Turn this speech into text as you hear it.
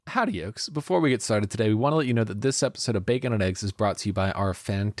Howdy, yokes. Before we get started today, we want to let you know that this episode of Bacon and Eggs is brought to you by our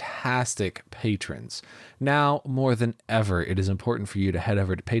fantastic patrons. Now, more than ever, it is important for you to head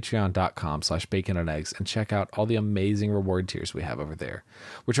over to patreon.com/baconandeggs and check out all the amazing reward tiers we have over there.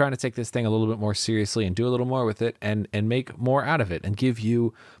 We're trying to take this thing a little bit more seriously and do a little more with it and make more out of it and give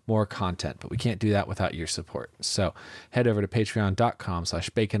you more content, but we can't do that without your support. So head over to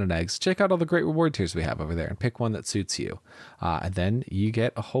patreon.com/baconandeggs, check out all the great reward tiers we have over there and pick one that suits you. And then you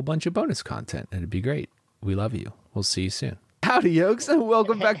get a whole bunch of bonus content, and it'd be great. We love you. We'll see you soon. Howdy, yokes, and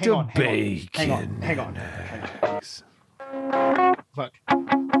welcome back to Bacon. Hang on. Fuck.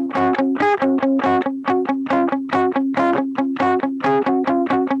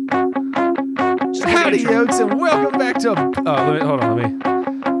 Howdy, yokes, and welcome back to...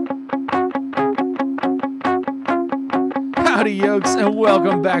 Howdy, yokes, and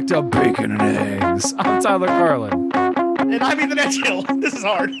welcome back to Bacon and Eggs. I'm Tyler Carlin. And I'm Ethan Edgehill. This is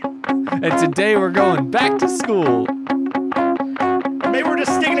hard. And today we're going back to school. Maybe we're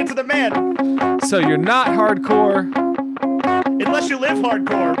just sticking it to the man. So you're not hardcore. Unless you live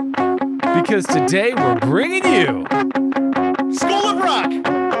hardcore. Because today we're bringing you... School of Rock.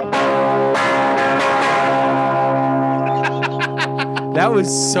 That was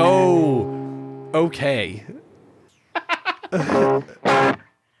so... okay. I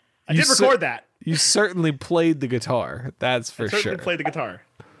did record that. You certainly played the guitar. That's for sure. Played the guitar.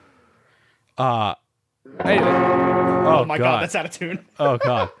 Anyway. Oh my God, that's out of tune. Oh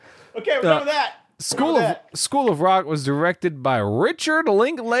God. Okay, we're done with that. School of Rock was directed by Richard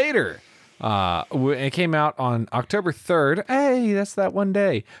Linklater. It came out on October 3rd. Hey, that's that one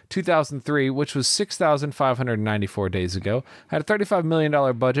day. 2003, which was 6,594 days ago. Had a $35 million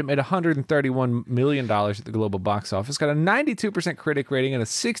budget, made $131 million at the global box office. Got a 92% critic rating and a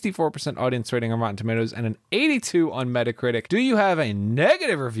 64% audience rating on Rotten Tomatoes and an 82 on Metacritic. Do you have a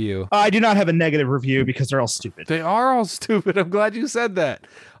negative review? I do not have a negative review because they're all stupid. They are all stupid. I'm glad you said that.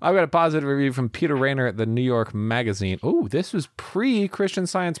 I've got a positive review from Peter Rayner at the New York Magazine. Oh, this was pre-Christian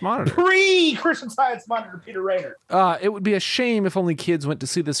Science Monitor. Pre-Christian Science Monitor, Peter Rayner. It would be a shame if only kids went to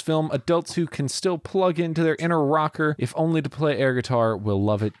see this film. Adults who can still plug into their inner rocker, if only to play air guitar, will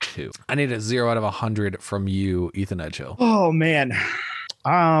love it too. I need a 0 out of 100 from you, Ethan Edgehill. Oh, man.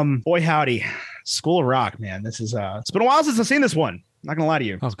 Boy, howdy. School of Rock, man. This is, it's been a while since I've seen this one. Not gonna lie to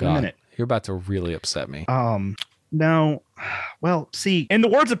you. Oh, it's God. been a minute. You're about to really upset me. No. Well, see, in the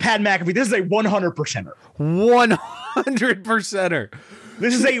words of Pat McAfee, this is a 100%er. 100%er.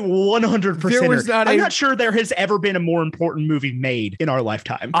 This is a 100%er. I'm not sure there has ever been a more important movie made in our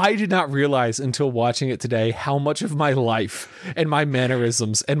lifetime. I did not realize until watching it today how much of my life and my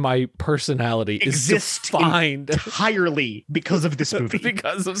mannerisms and my personality is defined entirely because of this movie.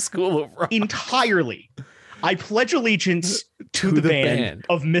 Because of School of Rock. Entirely. I pledge allegiance to the band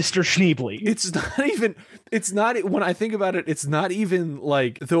of Mr. Schneebly. It's not, when I think about it, it's not even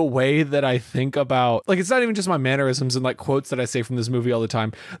like the way that I think about, like, it's not even just my mannerisms and like quotes that I say from this movie all the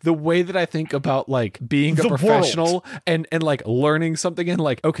time. The way that I think about like being a professional and like learning something and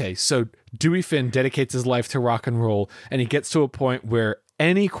like, okay, so Dewey Finn dedicates his life to rock and roll and he gets to a point where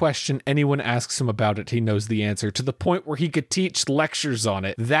any question anyone asks him about it, he knows the answer, to the point where he could teach lectures on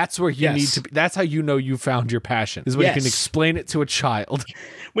it. That's where you need to be. That's how you know you found your passion, is when you can explain it to a child.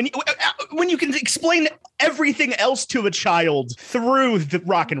 When you can explain everything else to a child through the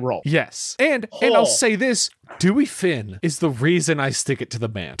rock and roll. Yes. And I'll say this, Dewey Finn is the reason I stick it to the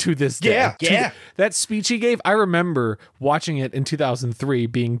man to this day. Yeah. That speech he gave, I remember watching it in 2003,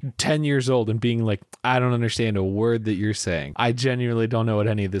 being 10 years old and being like, I don't understand a word that you're saying. I genuinely don't know what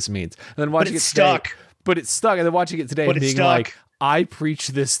any of this means. And then watching it today, but it's stuck. And then watching it today and being like, I preach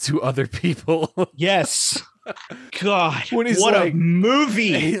this to other people. Yes. God, when he's what like, a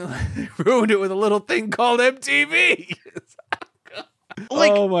movie. He ruined it with a little thing called MTV.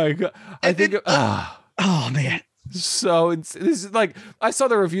 Like, oh my God. I think oh man. So this is like, I saw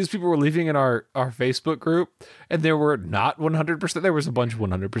the reviews people were leaving in our Facebook group, and there were not 100%. There was a bunch of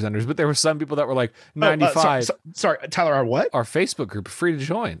 100%ers, but there were some people that were like 95. Sorry, Tyler, our what? Our Facebook group, free to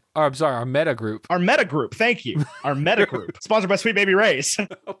join. Or I'm sorry, our meta group. Our meta group. Thank you. Our meta group, sponsored by Sweet Baby Ray's.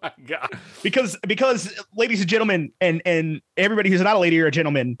 Oh my God. Because ladies and gentlemen, and everybody who's not a lady or a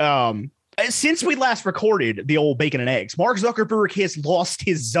gentleman, since we last recorded the old Bacon and Eggs, Mark Zuckerberg has lost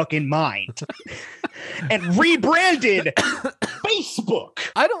his Zuckin' mind and rebranded Facebook.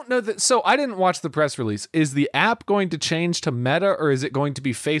 I don't know that. So I didn't watch the press release. Is the app going to change to Meta, or is it going to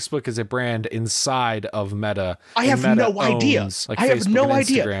be Facebook as a brand inside of Meta? I have no idea. Like I have no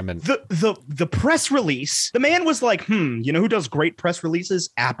idea. And the press release, the man was like, you know who does great press releases?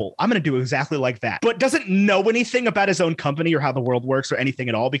 Apple. I'm going to do exactly like that. But doesn't know anything about his own company or how the world works or anything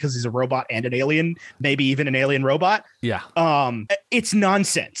at all because he's a robot and an alien, maybe even an alien robot. Yeah. It's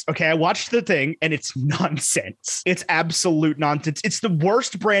nonsense. Okay. I watched the thing and it's nonsense. It's absolute nonsense. It's the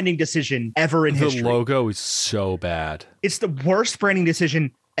worst branding decision ever in history. The logo is so bad. It's the worst branding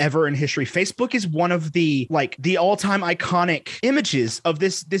decision ever in history. Facebook is one of the all-time iconic images of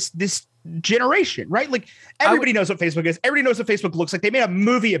this generation, right? Like everybody knows what Facebook is. Everybody knows what Facebook looks like. They made a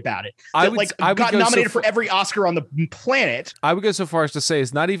movie about it. I would got nominated for every Oscar on the planet. I would go so far as to say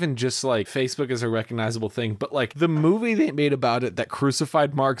it's not even just like Facebook is a recognizable thing, but like the movie they made about it that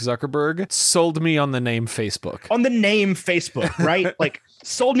crucified Mark Zuckerberg sold me on the name Facebook. On the name Facebook, right? Like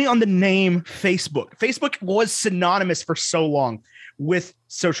sold me on the name Facebook. Facebook was synonymous for so long with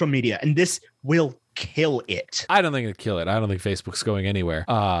social media, and this will kill it. I don't think it'll kill it. I don't think Facebook's going anywhere.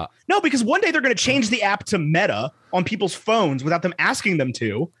 No, because one day they're going to change the app to Meta on people's phones without them asking them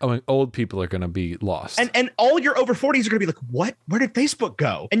to. I mean, old people are going to be lost. And all your over 40s are going to be like, what? Where did Facebook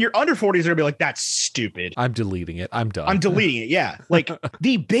go? And your under 40s are going to be like, that's stupid. I'm deleting it. I'm done. I'm deleting it. Yeah. Like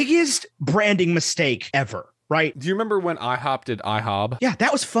the biggest branding mistake ever. Right. Do you remember when IHOP did IHOB? Yeah,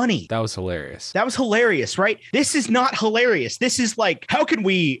 that was funny. That was hilarious. That was hilarious, right? This is not hilarious. This is like, how can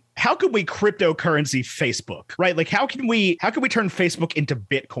we cryptocurrency Facebook, right? Like how can we turn Facebook into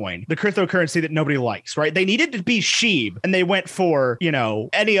Bitcoin, the cryptocurrency that nobody likes, right? They needed to be Sheeb and they went for,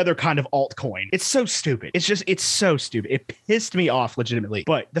 any other kind of altcoin. It's so stupid. It's so stupid. It pissed me off legitimately.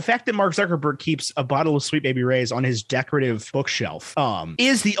 But the fact that Mark Zuckerberg keeps a bottle of Sweet Baby Ray's on his decorative bookshelf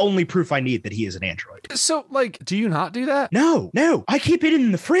is the only proof I need that he is an android. So do you not do that? No, I keep it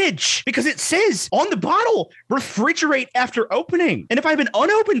in the fridge because it says on the bottle, refrigerate after opening. And if I have an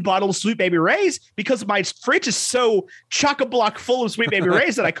unopened bottle of Sweet Baby Ray's, because my fridge is so chock-a-block full of Sweet Baby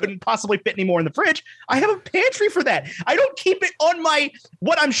Ray's that I couldn't possibly fit any more in the fridge, I have a pantry for that. I don't keep it on my,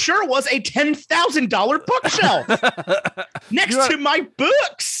 what I'm sure was a $10,000 bookshelf next to my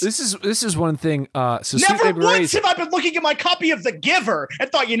books. This is one thing. So never once have I been looking at my copy of The Giver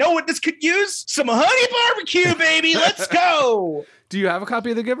and thought, you know what this could use? Some honey barbecue, baby. Let's go. Do you have a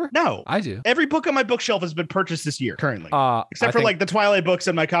copy of The Giver? No. I do. Every book on my bookshelf has been purchased this year currently. Except for the Twilight books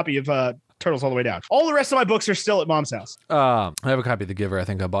and my copy of Turtles All the Way Down. All the rest of my books are still at Mom's house. I have a copy of The Giver. I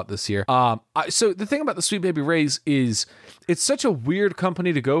think I bought this year. So the thing about the Sweet Baby Ray's is it's such a weird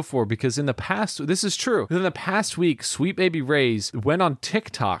company to go for because in the past, this is true. In the past week, Sweet Baby Ray's went on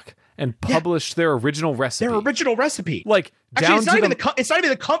TikTok and published their original recipe. Like, actually, it's not even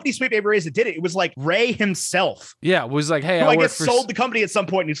the company Sweet Baby Ray's that did it. It was like Ray himself. Yeah, it was like, hey, I guess sold the company at some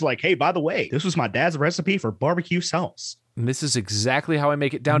point, and he's like, hey, by the way, this was my dad's recipe for barbecue sauce. And this is exactly how I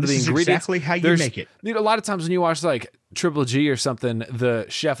make it down to the ingredients. Exactly how you make it. A lot of times when you watch like Triple G or something, the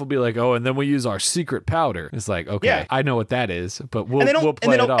chef will be like, "Oh, and then we use our secret powder." It's like, okay, I know what that is, but we'll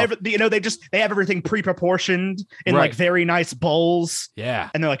play it off. They have everything pre-proportioned in like very nice bowls. Yeah,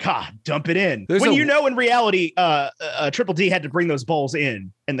 and they're like, dump it in. In reality, Triple D had to bring those bowls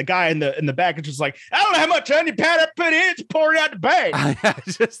in, and the guy in the back is just like, I don't know how much honey powder I put in, just pour it out the bag. I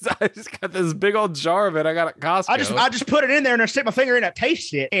just got this big old jar of it. I got at Costco. I just put it in there and I stick my finger in it,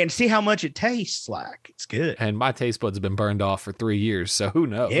 taste it, and see how much it tastes like. It's good. And my taste buds have been burned off for 3 years, so who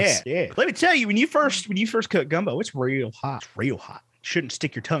knows? Yeah. Let me tell you, when you first cook gumbo, it's real hot. It's real hot. Shouldn't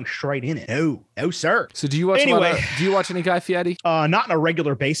stick your tongue straight in it. No, sir. So do you watch do you watch any Guy Fieri? Not on a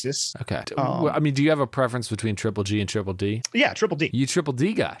regular basis. Okay. Do you have a preference between Triple G and Triple D? Yeah, Triple D. You Triple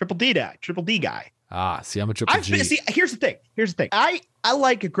D guy. Triple D guy. See, I'm a Triple G. See, here's the thing. I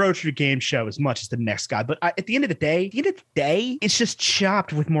like a grocery game show as much as the next guy, but at the end of the day, it's just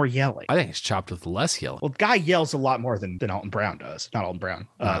chopped with more yelling. I think it's chopped with less yelling. Well, the guy yells a lot more than Alton Brown does. Not Alton Brown.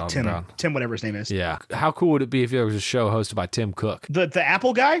 Tim, whatever his name is. Yeah. How cool would it be if there was a show hosted by Tim Cook? The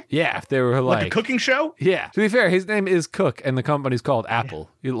Apple guy? Yeah, if they were like a cooking show? Yeah. To be fair, his name is Cook and the company's called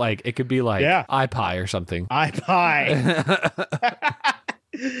Apple. Yeah. It could be like iPie or something. iPie.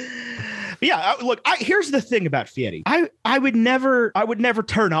 Yeah, look. Here's the thing about Fieri. I would never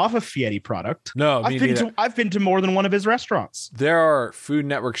turn off a Fieri product. No, I've been to more than one of his restaurants. There are Food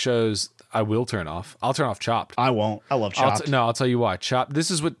Network shows I will turn off. I'll turn off Chopped. I won't. I love Chopped. I'll tell you why. Chopped.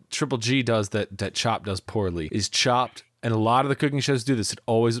 This is what Triple G does that Chopped does poorly. Is Chopped. And a lot of the cooking shows do this. It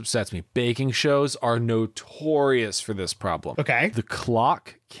always upsets me. Baking shows are notorious for this problem. Okay. The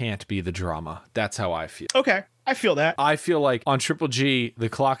clock can't be the drama. That's how I feel. Okay. I feel that. I feel like on Triple G, the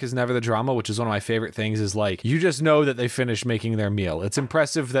clock is never the drama, which is one of my favorite things, is like, you just know that they finished making their meal. It's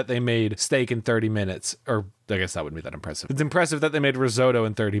impressive that they made steak in 30 minutes, or I guess that wouldn't be that impressive. It's impressive that they made risotto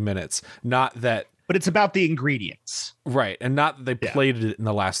in 30 minutes, not that... But it's about the ingredients. Right, and not that they plated it in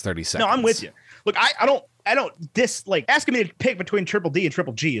the last 30 seconds. No, I'm with you. Look, I don't like asking me to pick between Triple D and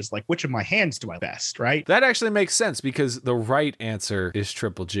Triple G is like, which of my hands do I best, right? That actually makes sense because the right answer is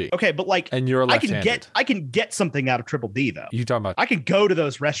Triple G. Okay, but like, and you're left-handed. I can get something out of Triple D though. You talking about? I can go to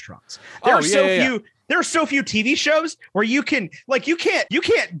those restaurants. There are so few TV shows where you can't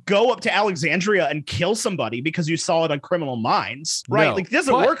go up to Alexandria and kill somebody because you saw it on Criminal Minds, right? No, like it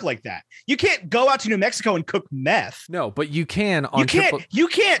doesn't work like that. You can't go out to New Mexico and cook meth. No, but you can on you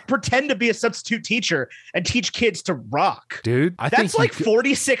can't pretend to be a substitute teacher and teach kids to rock. Dude, that's like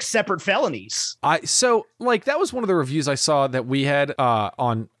 46 separate felonies. So that was one of the reviews I saw that we had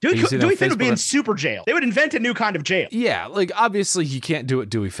on Dewey Finn would be in super jail. They would invent a new kind of jail. Yeah, like obviously you can't do what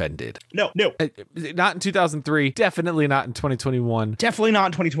Dewey Finn did. No. Not in 2003, definitely not in 2021. Definitely not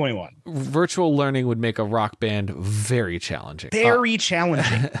in 2021. Virtual learning would make a rock band very challenging. Very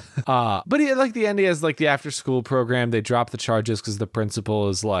challenging. But like the end, he has like the after school program. They drop the charges because the principal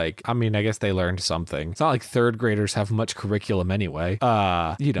is like, I mean, I guess they learned something. It's not like third graders have much curriculum anyway.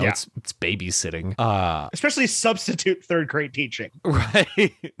 It's babysitting. Especially substitute third grade teaching.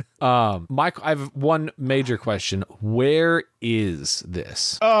 Right. Michael, I have one major question. Where is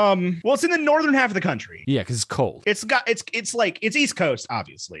this? Well, it's in the northern half of the country. Yeah, because it's cold. It's East Coast,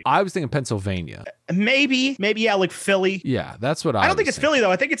 obviously. I was thinking Pennsylvania. Maybe, yeah, like Philly. Yeah, that's what I don't think it's Philly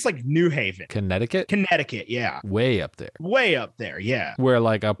though. I think it's like New Haven. Connecticut, yeah. Way up there, yeah. Where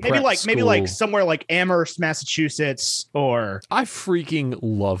like a maybe like somewhere like Amherst, Massachusetts, or I freaking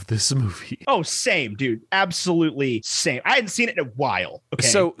love this movie. Oh, same, dude. Absolutely same. I hadn't seen it in a while. Okay.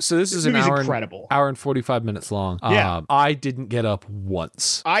 So this is an hour incredible. Hour and 45 minutes long. Yeah. I didn't get up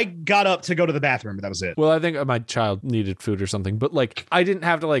once. I got up to go to the bathroom, but that was it. Well, I think my child needed food or something, but like I didn't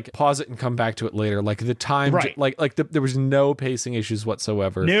have to like pause it and come back to it later. Like the time, right. There was no pacing issues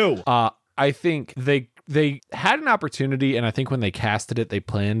whatsoever. No. I think they had an opportunity, and I think when they casted it, they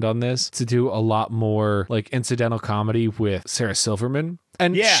planned on this to do a lot more like incidental comedy with Sarah Silverman.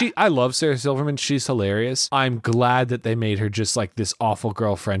 And I love Sarah Silverman. She's hilarious. I'm glad that they made her just like this awful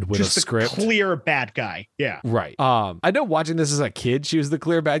girlfriend with just a script. Clear bad guy. Yeah. Right. I know watching this as a kid, she was the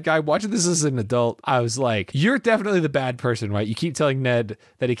clear bad guy. Watching this as an adult, I was like, you're definitely the bad person, right? You keep telling Ned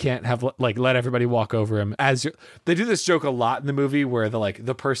that he can't have like let everybody walk over him. They do this joke a lot in the movie where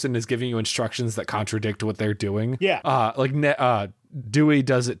the person is giving you instructions that contradict what they're doing. Yeah. Dewey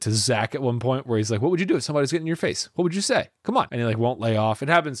does it to Zach at one point where he's like, what would you do if somebody's getting in your face? What would you say? Come on. And he like won't lay off. It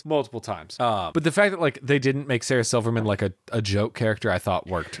happens multiple times. But the fact that like they didn't make Sarah Silverman like a joke character, I thought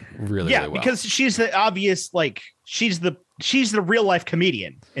worked really well. Because she's the obvious, like she's the real life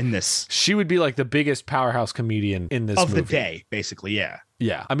comedian in this. She would be like the biggest powerhouse comedian in this movie. Of the day, basically. Yeah.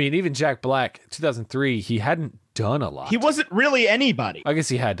 Yeah. I mean, even Jack Black, 2003, he hadn't done a lot. He wasn't really anybody. I guess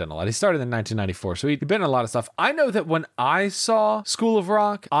he had done a lot. He started in 1994, so he'd been in a lot of stuff. I know that when I saw School of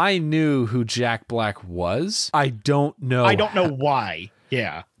Rock, I knew who Jack Black was. I don't know why.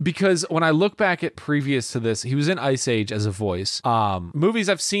 Yeah. Because when I look back at previous to this, he was in Ice Age as a voice. Movies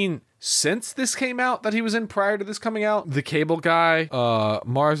I've seen since this came out that he was in prior to this coming out. The Cable Guy,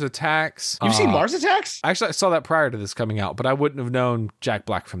 Mars Attacks. You've seen Mars Attacks? Actually, I saw that prior to this coming out, but I wouldn't have known Jack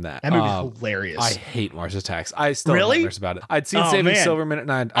Black from that. That movie's hilarious. I hate Mars Attacks. I still have nightmares about it. I'd seen Saving Silverman,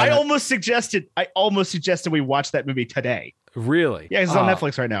 and I almost suggested we watch that movie today. Really? Yeah, it's on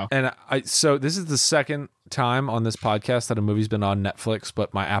Netflix right now. And so this is the second time on this podcast that a movie's been on Netflix,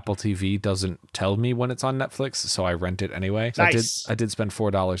 but my Apple TV doesn't tell me when it's on Netflix, so I rent it anyway. So nice. I did spend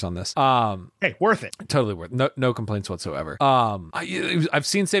 $4 on this. Hey, worth it. Totally worth it. No complaints whatsoever. I've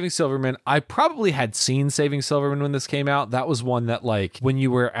seen Saving Silverman. I probably had seen Saving Silverman when this came out. That was one that like when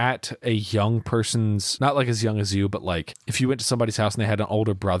you were at a young person's, not like as young as you, but like if you went to somebody's house and they had an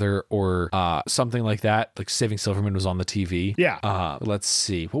older brother or something like that, like Saving Silverman was on the TV. Yeah. Let's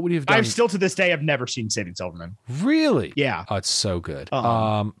see. What would you have done? I've still to this day, I've never seen Saving Silverman. Really? Yeah. Oh, it's so good.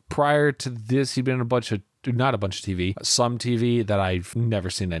 Prior to this, he'd been in not a bunch of TV, some TV that I've never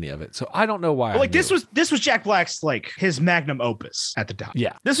seen any of it. So I don't know why. Well, like this was Jack Black's like his magnum opus at the time.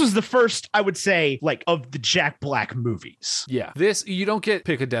 Yeah. This was the first, I would say, like of the Jack Black movies. Yeah. You don't get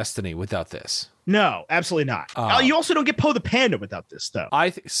Pick a Destiny without this. No, absolutely not. You also don't get Poe the Panda without this, though.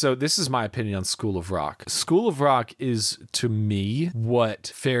 So this is my opinion on School of Rock. School of Rock is, to me,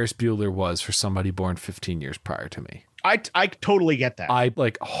 what Ferris Bueller was for somebody born 15 years prior to me. I totally get that. I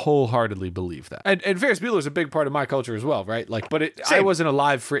like wholeheartedly believe that. And Ferris Bueller is a big part of my culture as well, right? Like, but I Same. wasn't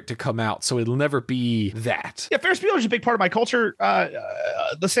alive for it to come out, so it'll never be that. Yeah, Ferris Bueller is a big part of my culture.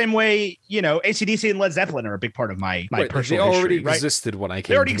 The same way, you know, AC/DC and Led Zeppelin are a big part of my Right, personal they already history, right? existed when I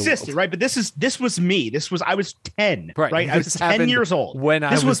came. They already into the existed, world. right? But this was me. I was 10, right? I was This 10 happened years old. when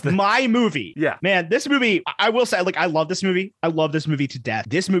This I was was my movie. Yeah. Man, this movie, I will say, like, I love this movie. I love this movie to death.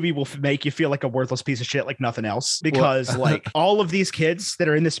 This movie will make you feel like a worthless piece of shit like nothing else, because like all of these kids that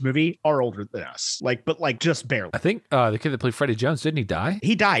are in this movie are older than us, but just barely. I think the kid that played Freddie Jones, didn't he die?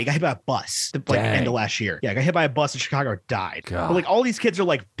 He died. He got hit by a bus like Dang. end of last year. Yeah, got hit by a bus in Chicago, died. God. But like all these kids are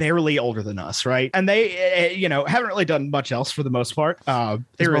like barely older than us, right? And they, haven't really done much else for the most part. They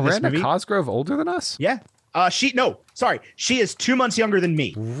Is were in this Miranda movie. Cosgrove older than us? Yeah. She is 2 months younger than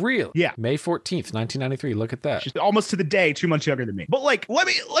me. Really? Yeah. May 14th, 1993. Look at that. She's almost to the day 2 months younger than me. But like, let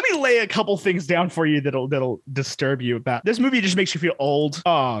me lay a couple things down for you that'll disturb you about this movie. Just makes you feel old.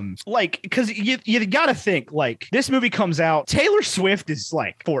 Like, because you gotta think, like, this movie comes out. Taylor Swift is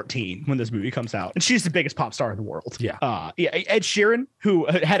like 14 when this movie comes out, and she's the biggest pop star in the world. Yeah. Ed Sheeran, who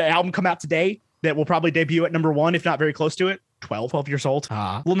had an album come out today that will probably debut at number 1, if not very close to it. 12 years old.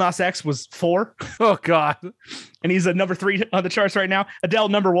 Lil Nas X was 4. Oh, God. And he's a number 3 on the charts right now. Adele,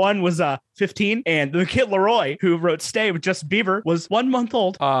 number 1, was 15. And the kid Leroy, who wrote Stay with Justin Bieber, was 1 month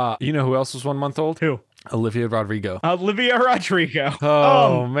old. You know who else was 1 month old? Who? Olivia Rodrigo. Olivia Rodrigo.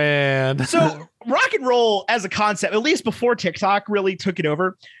 Oh, man. So rock and roll as a concept, at least before TikTok really took it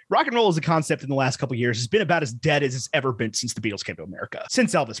over, rock and roll as a concept in the last couple of years has been about as dead as it's ever been since the Beatles came to America,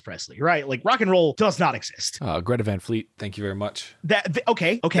 since Elvis Presley, right? Like rock and roll does not exist. Greta Van Fleet, thank you very much.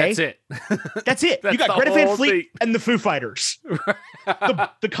 Okay. That's it. That's it. That's You got the Greta Van whole Fleet thing. and the Foo Fighters.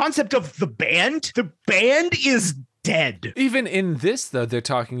 The concept of the band is dead. Even in this, though, they're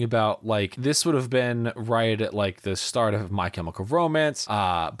talking about, like, this would have been right at, like, the start of My Chemical Romance.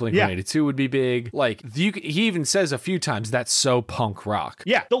 Blink-182 would be big. Like, he even says a few times, that's so punk rock.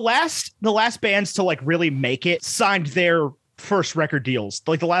 Yeah. The last bands to like really make it signed their first record deals.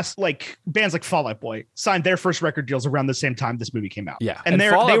 Like the last bands like Fall Out Boy signed their first record deals around the same time this movie came out. Yeah. And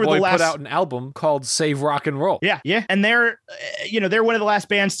Fall they Out were Boy the last put out an album called Save Rock and Roll. Yeah. And they're one of the last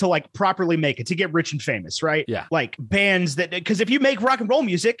bands to like properly make it, to get rich and famous, right? Yeah. Like bands that, because if you make rock and roll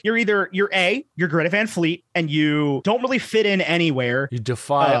music, you're Greta Van Fleet and you don't really fit in anywhere. You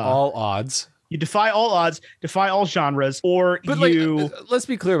defy all odds. You defy all odds, defy all genres, or But let's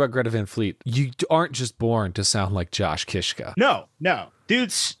be clear about Greta Van Fleet. You aren't just born to sound like Josh Kishka. No.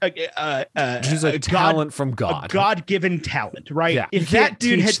 Dude's She's a talent from God. A God-given talent, right? Yeah, If you that can't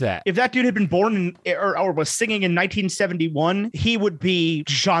dude teach that. If that dude had been born or was singing in 1971, he would be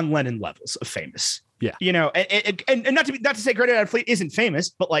John Lennon levels of famous. Yeah. And not to say Greta Van Fleet isn't famous,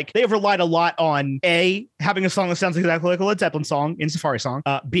 but like they have relied a lot on A, having a song that sounds exactly like a Led Zeppelin song in Safari song,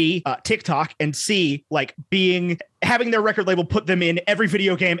 B, TikTok, and C, like having their record label put them in every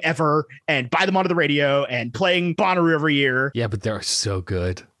video game ever and buy them onto the radio and playing Bonnaroo every year. Yeah, but they're so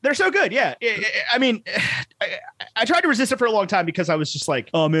good. They're so good. Yeah. I mean, I tried to resist it for a long time because I was just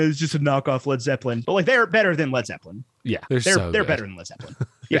like, oh man, it's just a knockoff Led Zeppelin. But like they're better than Led Zeppelin. Yeah, they're better than Led Zeppelin.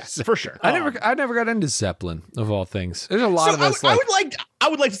 Yes, for sure. I never got into Zeppelin of all things. There's a lot of us. I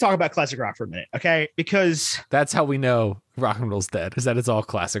would like to talk about classic rock for a minute, okay? Because that's how we know rock and roll's dead. Is that it's all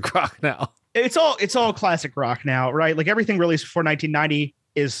classic rock now? It's all classic rock now, right? Like everything released before 1990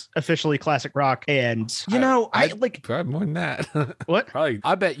 is officially classic rock, and I like probably more than that. What? Probably.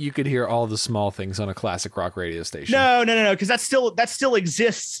 I bet you could hear all the small things on a classic rock radio station. No, because that still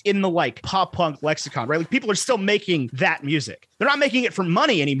exists in the like pop punk lexicon, right? Like people are still making that music. They're not making it for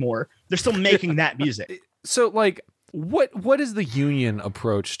money anymore. They're still making that music. So like, what is the union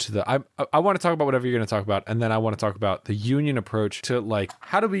approach to the? I want to talk about whatever you're going to talk about, and then I want to talk about the union approach to like,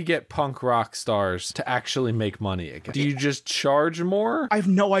 how do we get punk rock stars to actually make money again? Do you just charge more? I have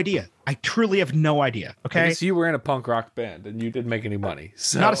no idea. I truly have no idea. Okay. I guess you were in a punk rock band and you didn't make any money.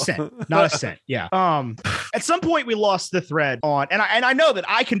 So. Not a cent. Yeah. At some point we lost the thread on, and I know that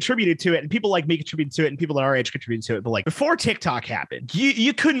I contributed to it and people like me contributed to it and people at our age contributed to it. But like before TikTok happened,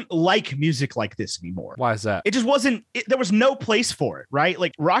 you couldn't like music like this anymore. Why is that? It just wasn't, there was no place for it, right?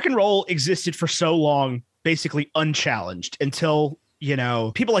 Like rock and roll existed for so long, basically unchallenged until,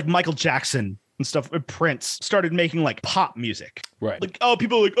 people like Michael Jackson and stuff, Prince started making like pop music. Right. Like,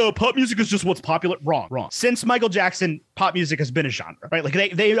 people are like, oh, pop music is just what's popular. Wrong. Since Michael Jackson, pop music has been a genre, right? Like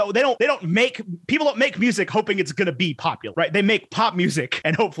people don't make music hoping it's going to be popular, right? They make pop music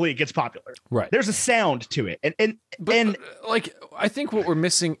and hopefully it gets popular. Right. There's a sound to it. And like, I think what we're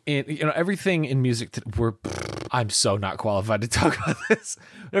missing in, everything in music that I'm so not qualified to talk about this.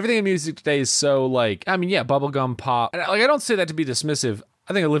 Everything in music today is so like, I mean, yeah, bubblegum pop. And, like, I don't say that to be dismissive.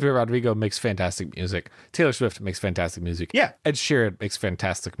 I think Olivia Rodrigo makes fantastic music. Taylor Swift makes fantastic music. Yeah. Ed Sheeran makes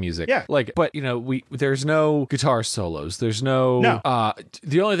fantastic music. Yeah. Like, but you know, there's no guitar solos. There's no.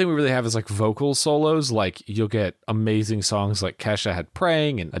 The only thing we really have is like vocal solos. Like you'll get amazing songs like Kesha had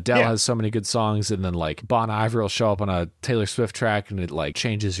 "Praying" and Adele has so many good songs, and then like Bon Iver will show up on a Taylor Swift track and it like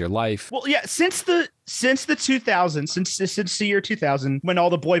changes your life. Well, yeah, since the 2000s, since the year 2000, when all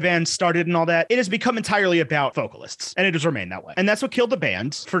the boy bands started and all that, it has become entirely about vocalists, and it has remained that way. And that's what killed the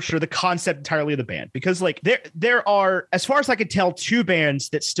band, for sure, the concept entirely of the band. Because like there are, as far as I can tell, two bands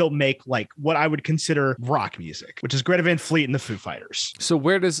that still make like what I would consider rock music, which is Greta Van Fleet and the Foo Fighters. So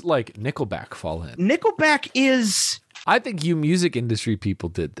where does like Nickelback fall in? Nickelback is... I think you music industry people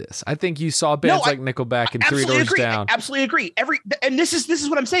did this. I think you saw bands like Nickelback and Three Doors Down. I absolutely agree. And this is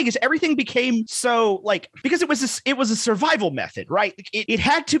what I'm saying is everything became so like, because it was a survival method, right? It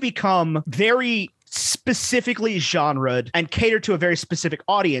had to become very specifically genred and cater to a very specific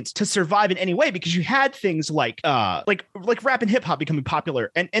audience to survive in any way, because you had things like rap and hip hop becoming popular.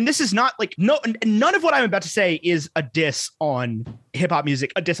 And this is not like none of what I'm about to say is a diss on hip hop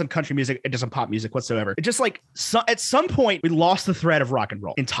music, a diss on country music, a diss on pop music whatsoever. It's just like at some point we lost the thread of rock and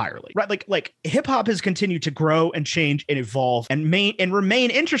roll entirely, right? Like hip hop has continued to grow and change and evolve and remain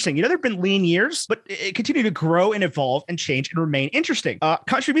interesting. You know, there've been lean years, but it continued to grow and evolve and change and remain interesting.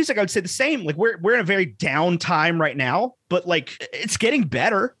 Country music, I would say the same. Like we're in a very down time right now, but like it's getting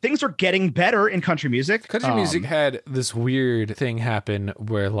better. Things are getting better in country music. Country music had this weird thing happen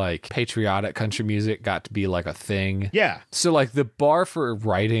where like patriotic country music got to be like a thing. Yeah. So like the bar for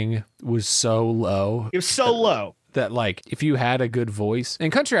writing was so low. It was so low that like if you had a good voice,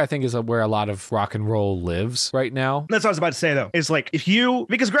 and country I think is where a lot of rock and roll lives right now. That's what I was about to say though, is like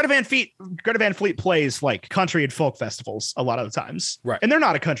because Greta Van Fleet plays like country and folk festivals a lot of the times, right? And they're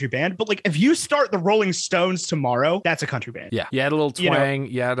not a country band, but like if you start the Rolling Stones tomorrow, that's a country band. Yeah, you had a little twang,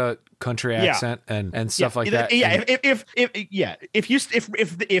 you had a country accent and stuff like that. Yeah,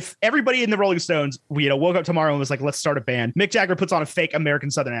 if everybody in the Rolling Stones, woke up tomorrow and was like, let's start a band, Mick Jagger puts on a fake American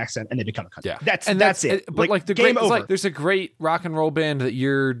Southern accent and they become a country. Yeah, that's it. But like the great, like there's a great rock and roll band that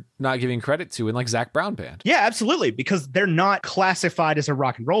you're not giving credit to, in like Zac Brown Band. Yeah, absolutely, because they're not classified as a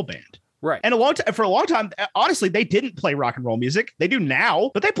rock and roll band. Right. And for a long time, honestly, they didn't play rock and roll music. They do now,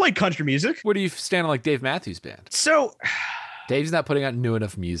 but they played country music. Where do you stand on like Dave Matthews Band? So Dave's not putting out new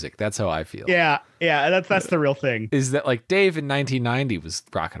enough music. That's how I feel. Yeah, that's the real thing. Is that like Dave in 1990 was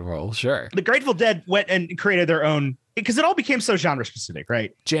rock and roll? Sure. The Grateful Dead went and created their own, because it all became so genre specific,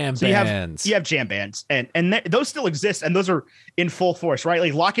 right? Jam bands. You have jam bands, and those still exist, and those are in full force, right?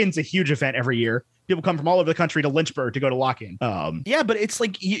 Like Lock-In's a huge event every year. People come from all over the country to Lynchburg to go to Lock-In. But it's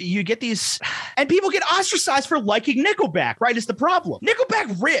like you get these, and people get ostracized for liking Nickelback, right? Is the problem.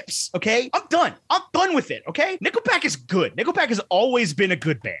 Nickelback rips, okay? I'm done with it, okay? Nickelback is good. Nickelback has always been a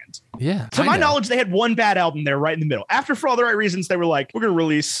good band. Yeah. To my knowledge, they had one bad album there right in the middle. After For All the Right Reasons, they were like, we're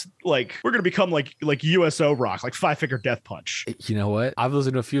going to become like USO rock, like Five Finger Death Punch. You know what? I've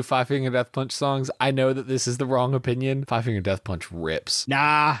listened to a few Five Finger Death Punch songs. I know that this is the wrong opinion. Five Finger Death Punch rips.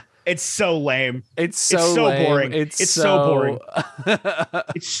 Nah. It's so lame. It's so boring. It's so boring.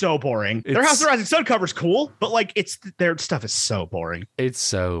 It's so boring. Their House of Rising Sun cover's cool, but like their stuff is so boring. It's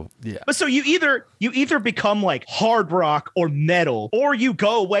so But so you either become like hard rock or metal, or you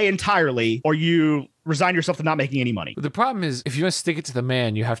go away entirely, or you resign yourself to not making any money. The problem is, if you want to stick it to the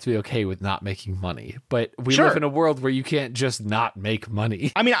man, you have to be okay with not making money. But we live in a world where you can't just not make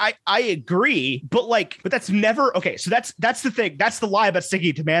money. I mean, I agree, but that's never okay. So that's the thing. That's the lie about sticking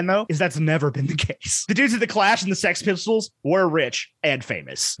it to man, though, is that's never been the case. The dudes at the Clash and the Sex Pistols were rich and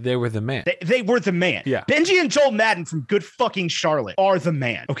famous. They were the man. They were the man. Yeah. Benji and Joel Madden from Good Fucking Charlotte are the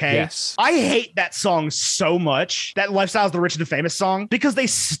man. Okay. Yes. I hate that song so much. That Lifestyle's the Rich and the Famous song, because they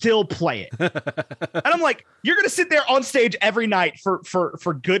still play it. And I'm like, you're going to sit there on stage every night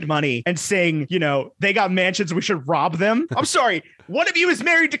for good money and sing, they got mansions, we should rob them. I'm sorry. One of you is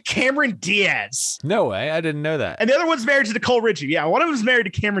married to Cameron Diaz. No way. I didn't know that. And the other one's married to Nicole Richie. Yeah, one of them is married to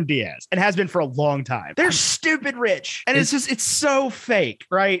Cameron Diaz and has been for a long time. They're stupid rich. And it's so fake,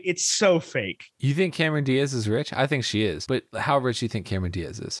 right? It's so fake. You think Cameron Diaz is rich? I think she is. But how rich do you think Cameron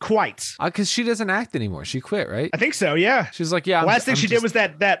Diaz is? Quite. Because she doesn't act anymore. She quit, right? I think so, yeah. She's like, yeah. The last thing she did was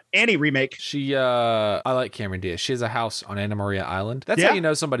that Annie remake. I like Cameron Diaz. She has a house on Anna Maria Island. That's how you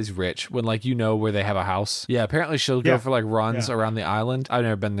know somebody's rich, when like where they have a house. Yeah, apparently she'll go for like runs around the the island. I've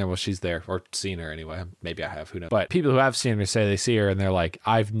never been there while she's there or seen her anyway. Maybe I have, who knows. But people who have seen her say they see her and they're like,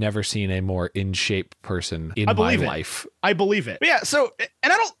 I've never seen a more in shape person in my life. I believe it. But yeah. So,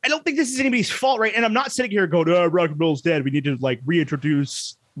 and I don't think this is anybody's fault, right? And I'm not sitting here going, oh, rock and roll's dead. We need to like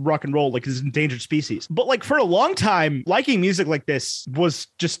reintroduce rock and roll like it's an endangered species. But like for a long time, liking music like this was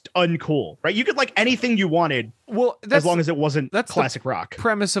just uncool, right? You could like anything you wanted. Well, as long as it wasn't classic rock.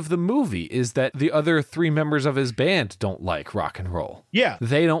 Premise of the movie is that the other 3 members of his band don't like rock and roll. Yeah.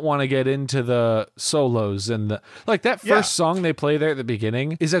 They don't want to get into the solos and the like. That first song they play there at the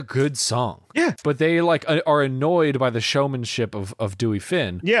beginning is a good song. Yeah. But they like are annoyed by the showmanship of Dewey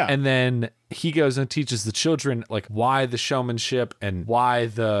Finn. Yeah. And then he goes and teaches the children like why the showmanship and why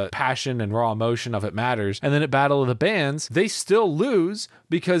the passion and raw emotion of it matters. And then at Battle of the Bands, they still lose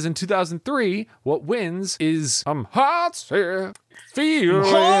because in 2003, what wins is hearts here, feeling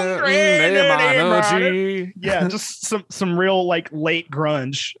energy. Yeah, just some real like late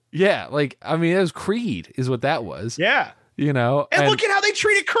grunge. Yeah, like I mean, it was Creed, is what that was. Yeah, you know, and look at how they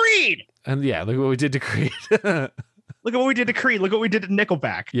treated Creed. And yeah, look what we did to Creed. Look at what we did to Creed. Look what we did to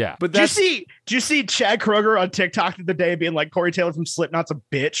Nickelback. Yeah. But do you see Chad Kroeger on TikTok the other day being like, Corey Taylor from Slipknot's a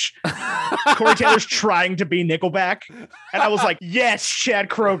bitch? Corey Taylor's trying to be Nickelback. And I was like, yes, Chad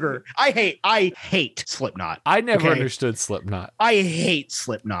Kroeger. I hate Slipknot. I never understood Slipknot. I hate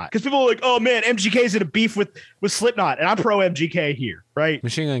Slipknot. Because people are like, oh man, MGK's in a beef with Slipknot. And I'm pro MGK here, right?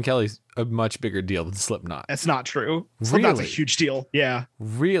 Machine Gun Kelly's a much bigger deal than Slipknot. That's not true. Slipknot's a huge deal. Yeah.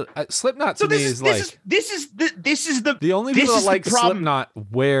 Really? Slipknot to me is the only people that like Slipknot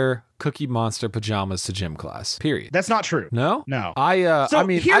wear Cookie Monster pajamas to gym class. Period. That's not true. No? No. I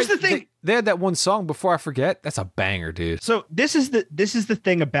mean, here's the thing. They had that one song, Before I Forget. That's a banger, dude. So this is the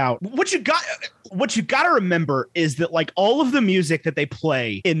thing about what you got to remember is that like all of the music that they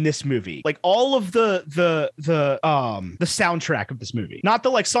play in this movie, like all of the soundtrack of this movie, not the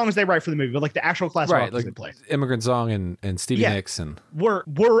like songs they write for the movie, but like the actual classic rock like they play. Immigrant Song and Stevie Nicks and were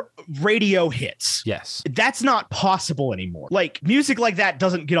radio hits. Yes. That's not possible anymore. Like music like that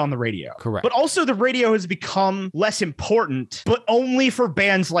doesn't get on the radio. Correct. But also the radio has become less important, but only for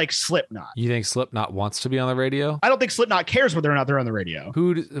bands like Slipknot. You think Slipknot wants to be on the radio? I don't think Slipknot cares whether or not they're on the radio.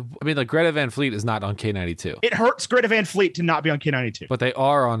 Like Greta Van Fleet is not on K92. It hurts Greta Van Fleet to not be on K92. But they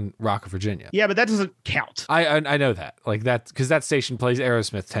are on Rock of Virginia. Yeah, but that doesn't count. I know that. Like that, because that station plays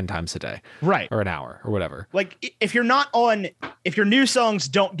Aerosmith 10 times a day. Right. Or an hour or whatever. Like if your new songs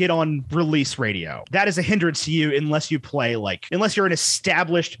don't get on release radio, that is a hindrance to you unless you're an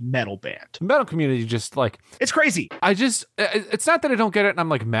established metal band. The metal community just like... It's crazy. It's not that I don't get it and I'm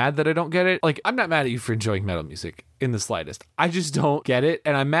like mad that I don't get it. Like I'm not mad at you for enjoying metal music in the slightest. I just don't get it,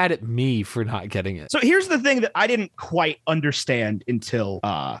 and I'm mad at me for not getting it. So here's the thing that I didn't quite understand until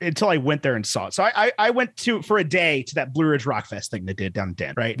I went there and saw it. So I went for a day to that Blue Ridge Rock Fest thing they did down in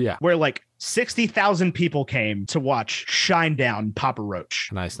Den, right? Yeah. Where like 60,000 people came to watch Shinedown, Papa Roach.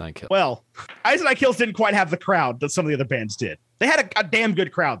 Nice Nine Kills. Well, Ice Nine Kills didn't quite have the crowd that some of the other bands did. They had a damn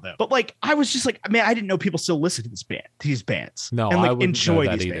good crowd though. But like, I was just like, man, I didn't know people still listen to these bands. No, and like I wouldn't enjoy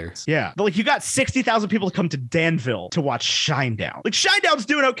know that these either. bands. Yeah. But like you got 60,000 people to come to Danville to watch Shinedown. Like Shinedown's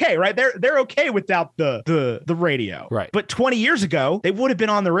doing okay, right? They're okay without the radio. Right. But 20 years ago, they would have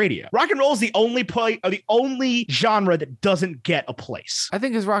been on the radio. Rock and roll is the only genre that doesn't get a place. I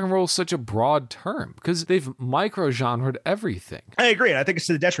think because rock and roll is such a broad term because they've micro-genred everything. I agree. I think it's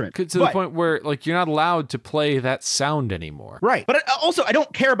to the detriment. To the point where like you're not allowed to play that sound anymore. Right. But also, I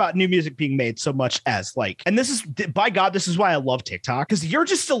don't care about new music being made so much as like, and this is, by God, this is why I love TikTok, because you're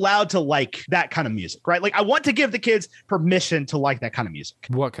just allowed to like that kind of music, right? Like I want to give the kids permission to like that kind of music.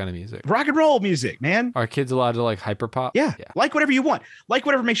 What kind of music? Rock and roll music, man. Are kids allowed to like hyperpop? Yeah. Like whatever you want. Like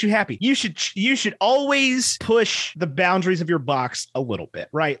whatever makes you happy. You should always push the boundaries of your box a little bit,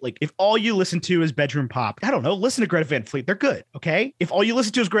 right? Like if all you listen to is bedroom pop, I don't know, listen to Greta Van Fleet. They're good. Okay. If all you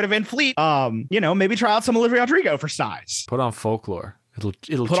listen to is Greta Van Fleet, maybe try out some Olivia Rodrigo for size. Put on Folklore.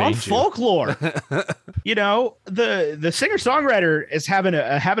 It'll put change on Folklore. The singer-songwriter is having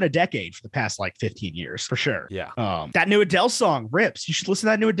a decade for the past like 15 years for sure. Yeah. That new Adele song rips. You should listen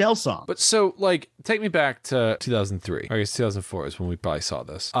to that new Adele song. But so like take me back to 2003. I guess 2004 is when we probably saw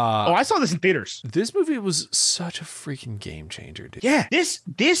this. I saw this in theaters. This movie was such a freaking game changer, dude. Yeah.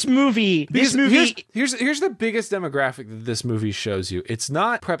 This movie. Here's the biggest demographic that this movie shows you. It's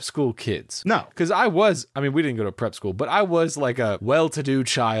not prep school kids. No. Because we didn't go to prep school, but I was like a well-to-do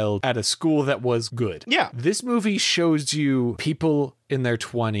child at a school that was good. Yeah. This movie shows you people in their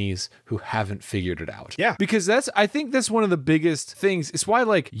 20s who haven't figured it out. Yeah. Because I think that's one of the biggest things. It's why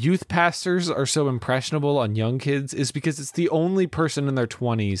like youth pastors are so impressionable on young kids, is because it's the only person in their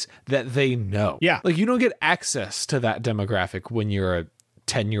 20s that they know. Yeah. Like you don't get access to that demographic when you're a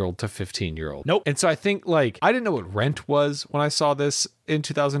 10-year-old to 15-year-old. Nope. And so I think like I didn't know what rent was when I saw this in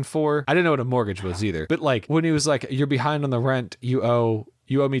 2004. I didn't know what a mortgage was either. But like when he was like, you're behind on the rent, you owe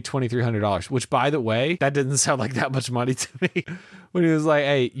me $2,300, which by the way, that didn't sound like that much money to me. When he was like,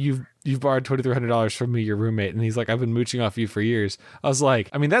 hey, you've borrowed $2,300 from me, your roommate. And he's like, I've been mooching off you for years. I was like,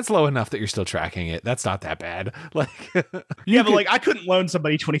 I mean, that's low enough that you're still tracking it. That's not that bad. Like, but like I couldn't loan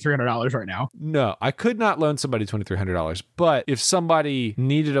somebody $2,300 right now. No, I could not loan somebody $2,300. But if somebody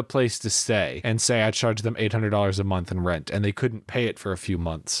needed a place to stay and say I charged them $800 a month in rent and they couldn't pay it for a few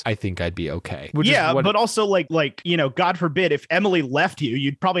months, I think I'd be okay. But also like, God forbid, if Emily left you,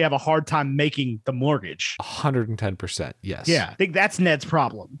 you'd probably have a hard time making the mortgage. 110%. Yes. Yeah. I think that's Ned's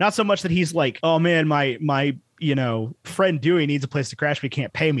problem. Not so much that he's like, oh man, my friend Dewey needs a place to crash, but he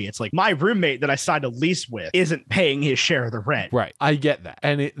can't pay me. It's like my roommate that I signed a lease with isn't paying his share of the rent. Right. I get that.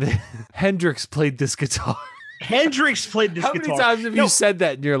 And Hendrix played this guitar. How many times have you said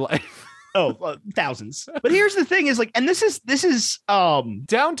that in your life? Thousands. But here's the thing is like, and this is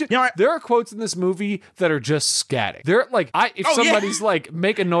down to, there are quotes in this movie that are just scatting. They're like, if somebody's like,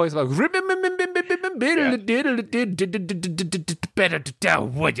 make a noise like, what do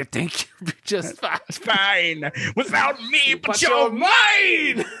you think? Just fine. It's fine without me, but you're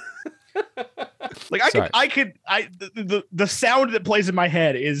mine. Like the sound that plays in my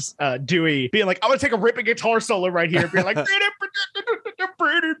head is Dewey being like, I'm gonna take a ripping guitar solo right here, being like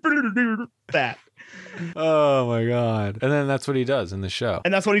that. Oh my god. And then that's what he does in the show.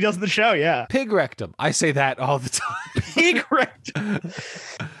 Yeah. Pig rectum. I say that all the time. Pig rectum.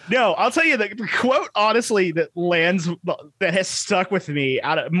 No, I'll tell you the quote, honestly, that has stuck with me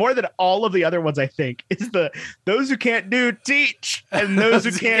out of more than all of the other ones, I think, is those who can't do teach, and those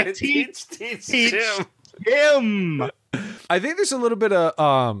who can't teach him. I think there's a little bit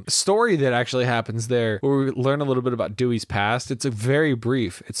of story that actually happens there where we learn a little bit about Dewey's past. It's a very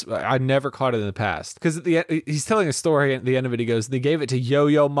brief. I never caught it in the past because at the end he's telling a story. And at the end of it, he goes, "They gave it to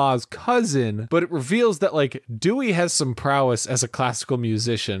Yo-Yo Ma's cousin," but it reveals that like Dewey has some prowess as a classical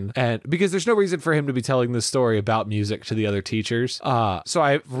musician, and because there's no reason for him to be telling this story about music to the other teachers. So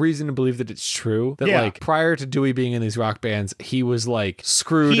I have reason to believe that it's true that like prior to Dewey being in these rock bands, he was like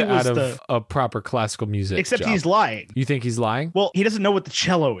screwed out of a proper classical music. Except job. He's lying. You think he's lying? Well, he doesn't know what the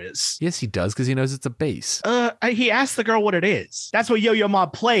cello is. Yes, he does, because he knows it's a bass. He asked the girl what it is. That's what Yo-Yo Ma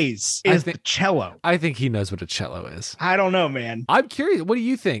plays, is the cello. I think he knows what a cello is. I don't know, man. I'm curious. What do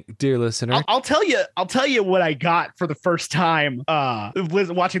you think, dear listener? I'll tell you what I got for the first time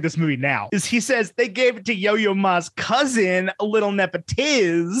watching this movie now. Is he says they gave it to Yo-Yo Ma's cousin, a little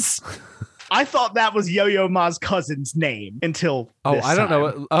nepotiz. I thought that was Yo-Yo Ma's cousin's name until this I don't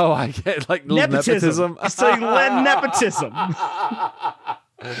time. know. I get like nepotism. He's saying nepotism.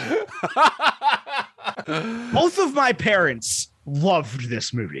 Both of my parents loved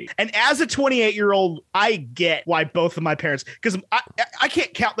this movie. And as a 28-year-old, I get why both of my parents, because I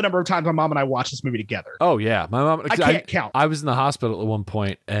can't count the number of times my mom and I watched this movie together. Oh, yeah. My mom, I can't count. I was in the hospital at one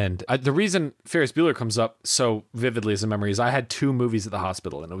point, and the reason Ferris Bueller comes up so vividly as a memory is I had two movies at the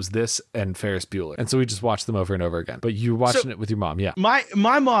hospital, and it was this and Ferris Bueller. And so we just watched them over and over again. But you were watching it with your mom, yeah. My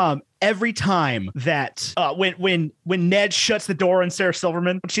mom, every time that when Ned shuts the door on Sarah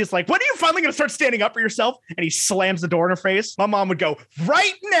Silverman, she's like, "When are you finally going to start standing up for yourself?" And he slams the door in her face. My mom would go,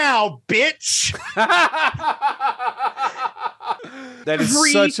 "Right now, bitch." That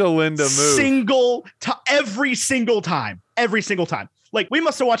is such a Linda move. Every single time. Like, we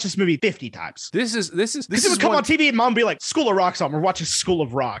must have watched this movie 50 times. This is Because it would come on TV and mom would be like, "School of Rock's on. We're watching School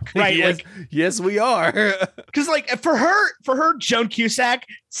of Rock." Right? Yes, yes, we are. Because like for her, Joan Cusack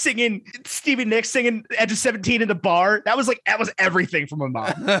singing, Stevie Nicks singing Edge of 17 in the bar. That was everything for my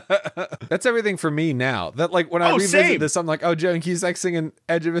mom. That's everything for me now. That like when I revisit this, I'm like, oh, Joan Cusack singing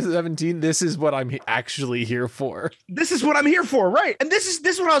Edge of 17. This is what I'm actually here for. This is what I'm here for, right? And this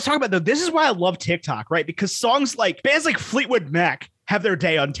is what I was talking about though. This is why I love TikTok, right? Because songs like bands like Fleetwood Mac have their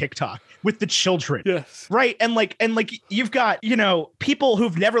day on TikTok. with the children. Yes. Right. And like you've got, you know, people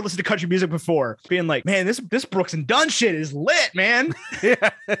who've never listened to country music before being like, man, this Brooks and Dunn shit is lit, man. Yeah.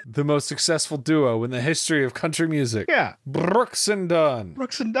 The most successful duo in the history of country music. Yeah. Brooks and Dunn.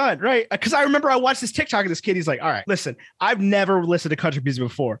 Brooks and Dunn, right? Because I remember I watched this TikTok of this kid. He's like, all right, listen, I've never listened to country music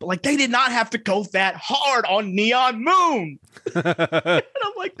before, but like they did not have to go that hard on Neon Moon. And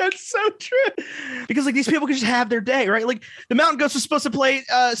I'm like, that's so true. Because like these people can just have their day, right? Like the Mountain Goats was supposed to play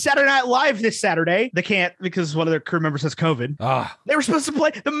Saturday Night Live this Saturday. They can't because one of their crew members has COVID. They were supposed to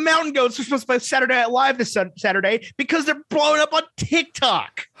play, the Mountain Goats were supposed to play Saturday Night Live this Saturday because they're blowing up on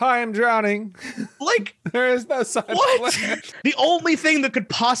TikTok. Hi, I'm drowning. Like, there is no sign. What? The only thing that could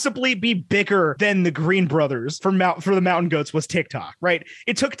possibly be bigger than the Green Brothers for the Mountain Goats was TikTok, right?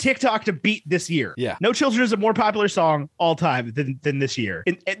 It took TikTok to beat this year. Yeah. No Children is a more popular song all time than this year.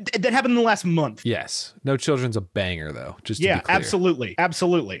 That happened in the last month. Yes. No Children's a banger, though. Just to be clear. Absolutely.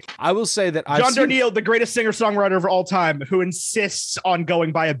 Absolutely. I will say that John Darnielle, the greatest singer-songwriter of all time, who insists on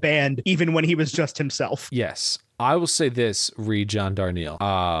going by a band even when he was just himself. Yes. I will say this, John Darnielle.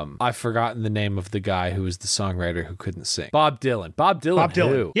 I've forgotten the name of the guy who was the songwriter who couldn't sing. Bob Dylan. Bob Dylan.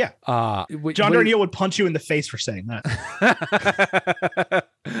 Who? Yeah. John Darnielle would punch you in the face for saying that.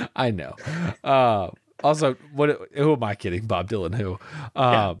 I know. Also, who am I kidding? Bob Dylan, who?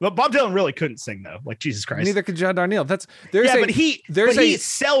 Well, Bob Dylan really couldn't sing, though. Like, Jesus Christ. Neither could John Darnielle. But he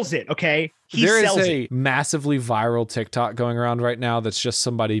sells it, okay? There is a massively viral TikTok going around right now that's just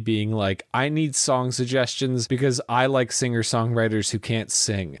somebody being like, I need song suggestions because I like singer-songwriters who can't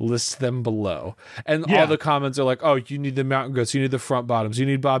sing. List them below. And all the comments are like, oh, you need the Mountain Goats, you need the Front Bottoms, you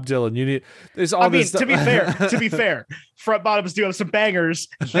need Bob Dylan, you need... There's all this stuff. To be fair, Front Bottoms do have some bangers.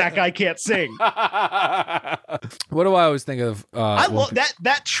 That guy can't sing. What do I always think of? I love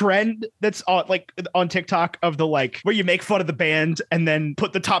that trend that's on TikTok of the like where you make fun of the band and then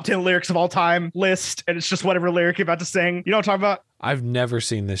put the top 10 lyrics of all time list and it's just whatever lyric you're about to sing. You know what I'm talking about? I've never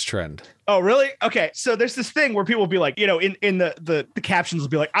seen this trend. Oh, really? Okay. So there's this thing where people will be like, you know, in the captions will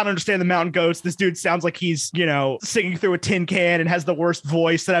be like, I don't understand the Mountain Goats. This dude sounds like he's, you know, singing through a tin can and has the worst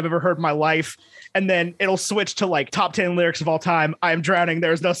voice that I've ever heard in my life. And then it'll switch to like top 10 lyrics of all time. I am drowning.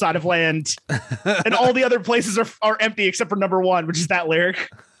 There is no sign of land. And all the other places are empty except for number one, which is that lyric.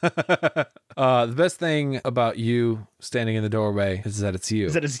 The best thing about you standing in the doorway is that it's you.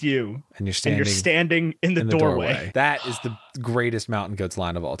 And you're standing in the doorway. That is the greatest Mountain Goats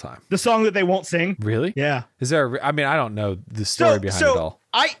line of all time. The song that they won't sing. Really? Yeah. Is there? I mean, I don't know the story behind it all.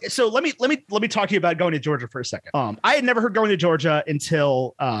 Let me talk to you about going to Georgia for a second. I had never heard Going to Georgia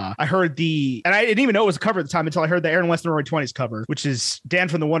until I heard and I didn't even know it was a cover at the time until I heard the Aaron West and Roaring Twenties cover, which is Dan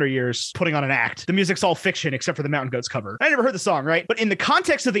from the Wonder Years putting on an act. The music's all fiction except for the Mountain Goats cover. I never heard the song, right? But in the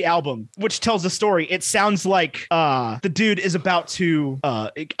context of the album, which tells the story, it sounds like the dude is about to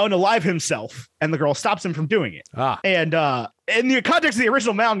unalive himself, and the girl stops him from doing it. And in the context of the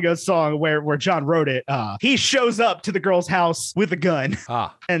original Mountain Goats song where John wrote it, he shows up to the girl's house with a gun.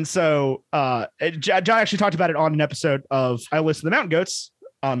 And so John actually talked about it on an episode of I Listen to the Mountain Goats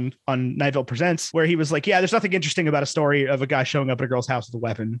on Nightville Presents, where he was like, yeah, there's nothing interesting about a story of a guy showing up at a girl's house with a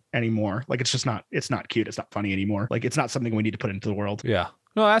weapon anymore. Like, it's not cute. It's not funny anymore. Like, it's not something we need to put into the world. Yeah.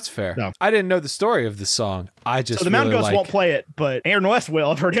 No, that's fair. No. I didn't know the story of the song. So the Mountain Goats won't play it, but Aaron West will.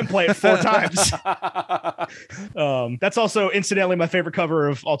 I've heard him play it 4 times. That's also incidentally my favorite cover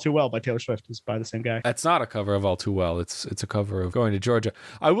of All Too Well by Taylor Swift, is by the same guy. That's not a cover of All Too Well. It's a cover of Going to Georgia.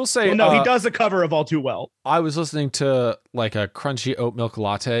 I will say, he does a cover of All Too Well. I was listening to like a crunchy oat milk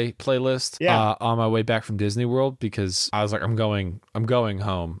latte playlist on my way back from Disney World because I was like, I'm going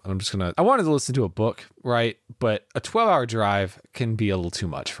home and I wanted to listen to a book, right? But a 12-hour drive can be a little too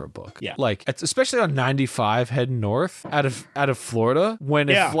much for a book. Yeah. Like, it's especially on 95 heading north out of Florida, when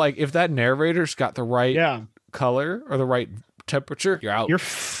if that narrator's got the right color or the right temperature, you're out.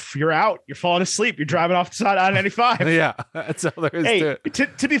 You're out. You're falling asleep. You're driving off the side of I-95. Yeah, that's all there is to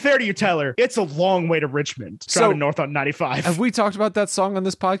it. To be fair to you, Tyler, it's a long way to Richmond driving north on 95. Have we talked about that song on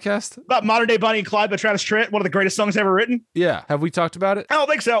this podcast? About Modern Day Bonnie and Clyde by Travis Tritt, one of the greatest songs ever written? Yeah. Have we talked about it? I don't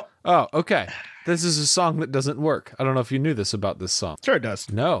think so. Oh, okay. This is a song that doesn't work. I don't know if you knew this about this song. Sure it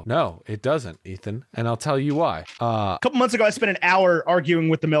does. No, it doesn't, Ethan. And I'll tell you why. A couple months ago, I spent an hour arguing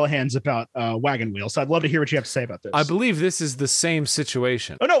with the Millihans about Wagon Wheel. So I'd love to hear what you have to say about this. I believe this is the same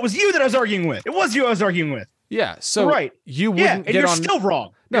situation. Oh, no, it was you that I was arguing with. It was you I was arguing with. Yeah. So Right. you Yeah, wouldn't and get you're on. still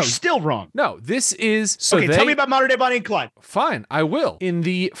wrong. No. You're still wrong. No, this is Okay, tell me about modern day Bonnie and Clyde. Fine, I will. In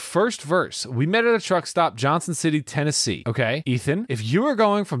the first verse, we met at a truck stop, Johnson City, Tennessee. Okay, Ethan, if you were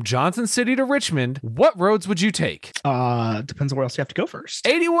going from Johnson City to Richmond, what roads would you take? Depends on where else you have to go first.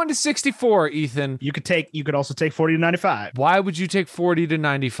 81 to 64, Ethan. You could also take 40 to 95. Why would you take 40 to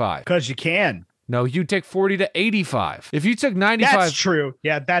 95? Because you can. No, you'd take 40 to 85. If you took 95, That's true.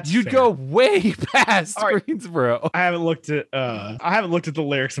 Yeah, that's you'd fair. go way past All right. Greensboro. I haven't looked at the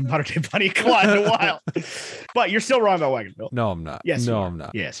lyrics of Modern Day Bonnie and Clyde in a while. But you're still wrong about Wagonville. No, I'm not. Yes, you no, are. I'm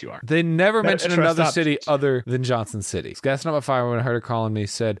not. Yes, you are. They never Met at mentioned a truck another stop. city other than Johnson City. Gassing up my fire when I heard her calling me,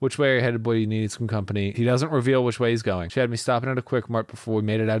 said, "Which way are you headed, boy? You need some company." He doesn't reveal which way he's going. She had me stopping at a Quick Mart before we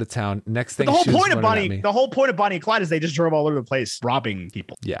made it out of town. Next thing, The whole she was point of running at me. the whole point of Bonnie and Clyde is they just drove all over the place robbing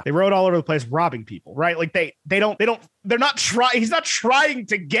people. Yeah. They rode all over the place robbing people, right? Like they're not trying. He's not trying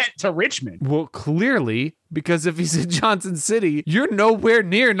to get to Richmond. Well, clearly, because if he's in Johnson City, you're nowhere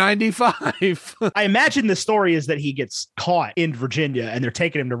near 95. I imagine the story is that he gets caught in Virginia and they're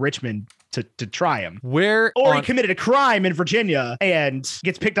taking him to Richmond to try him. Where Or he on- committed a crime in Virginia and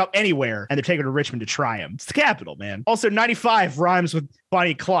gets picked up anywhere and they're taking him to Richmond to try him. It's the capital, man. Also, 95 rhymes with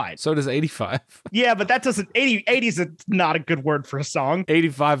Bonnie and Clyde. So does 85. Yeah, but that doesn't 80 is not a good word for a song.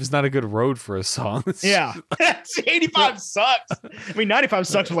 85 is not a good road for a song. Yeah. 85 sucks. I mean, 95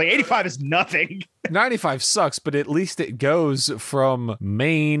 sucks, but like 85 is nothing. 95 sucks, but at least it goes from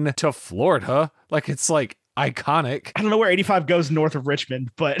Maine to Florida. Like it's like iconic. I don't know where 85 goes north of Richmond,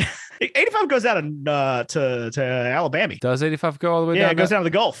 but 85 goes out to Alabama. Does 85 go all the way Yeah, down? it goes down to the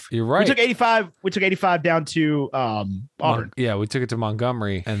Gulf. You're right. We took 85 down to Auburn. Yeah, we took it to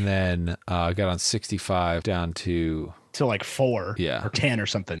Montgomery and then got on 65 down to to like 4 Yeah. or 10 or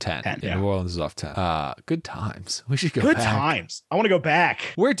something. 10. 10 Yeah, New Orleans is off 10. Good times. We should go Good back. times. I want to go back.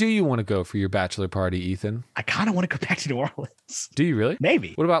 Where do you want to go for your bachelor party, Ethan? I kind of want to go back to New Orleans. Do you really?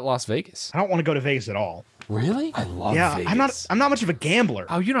 Maybe. What about Las Vegas? I don't want to go to Vegas at all. Really? I love Yeah, Vegas. I'm not much of a gambler.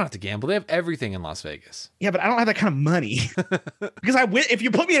 Oh, you don't have to gamble. They have everything in Las Vegas. Yeah, but I don't have that kind of money. Because if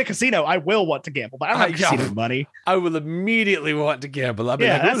you put me in a casino, I will want to gamble, but I don't have Yeah. casino money. I will immediately want to gamble. I'll be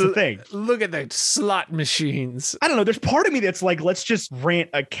Yeah, like, that's the "Look- thing. Look at the slot machines. I don't know. There's part of me that's like, let's just rent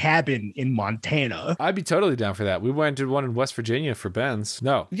a cabin in Montana. I'd be totally down for that. We went to one in West Virginia for Ben's.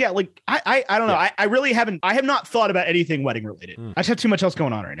 No. Yeah, like I don't know. Yeah. I really haven't. I have not thought about anything wedding related. I just have too much else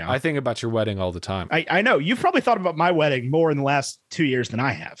going on right now. I think about your wedding all the time. I know you've probably thought about my wedding more in the last 2 years than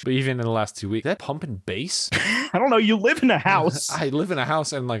I have. But even in the last 2 weeks, that pumping bass. I don't know. You live in a house. I live in a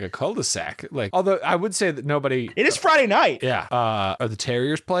house in like a cul-de-sac. Like, although I would say that nobody. It is Friday night. Yeah. Are the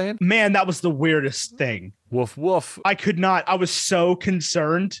Terriers playing? Man, that was the weirdest thing. Woof woof. I could not. I was so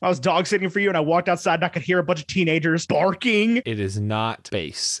concerned. I was dog sitting for you, and I walked outside, and I could hear a bunch of teenagers barking. It is not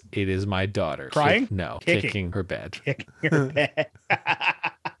bass. It is my daughter. Crying? No, Kicking. kicking her bed. Kicking her bed.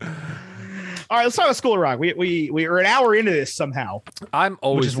 All right, let's talk about School of Rock. We are an hour into this somehow. I'm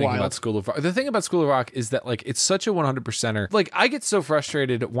always is thinking wild. about School of Rock. The thing about School of Rock is that like it's such a 100%er. Like I get so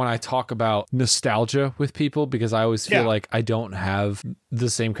frustrated when I talk about nostalgia with people because I always feel Yeah. like I don't have the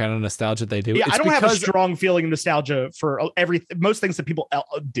same kind of nostalgia they do. Yeah, It's I don't have a because- strong feeling of nostalgia for most things that people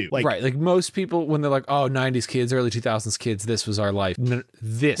do. Like, right. Like most people when they're like, "Oh, 90s kids, early 2000s kids, this was our life."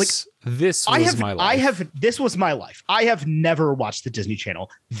 This was my life. This was my life. I have never watched the Disney Channel.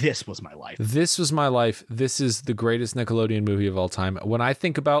 This was my life. This was my life. This is the greatest Nickelodeon movie of all time. When I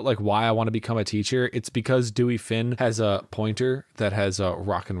think about like why I want to become a teacher, it's because Dewey Finn has a pointer that has a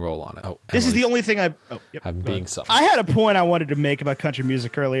rock and roll on it. Oh, This is the Emily's- only thing yep, I'm go being ahead. selfish. I had a point I wanted to make about country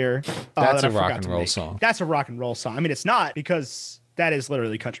music earlier. That's that I a rock forgot and to roll make. song. That's a rock and roll song. I mean, it's not because that is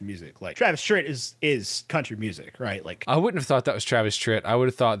literally country music. Like Travis Tritt is country music, right? Like I wouldn't have thought that was Travis Tritt. I would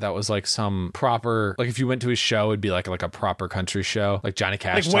have thought that was like some proper, like if you went to his show, it'd be like a proper country show, like Johnny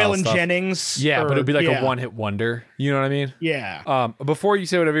Cash. like style Waylon stuff. Jennings. Yeah, but it'd be like yeah, a one-hit wonder. You know what I mean? Yeah. Before you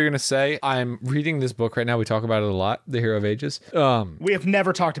say whatever you're gonna say, I'm reading this book right now. We talk about it a lot, The Hero of Ages. We have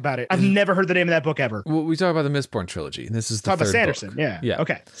never talked about it. I've never heard the name of that book ever. Well, we talk about the Mistborn trilogy. And this is the Talk about third Sanderson. book. Yeah. Yeah.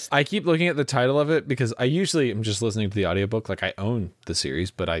 Okay. I keep looking at the title of it because I usually am just listening to the audiobook. Like I own the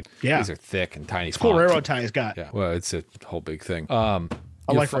series, but these are thick and tiny. Cool font. railroad tie he's got. Yeah. Well, it's a whole big thing.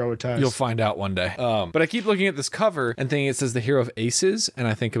 I like railroad ties. You'll find out one day. But I keep looking at this cover and thinking it says the Hero of Aces, and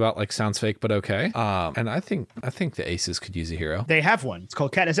I think about like sounds fake but okay. And I think the Aces could use a hero. They have one. It's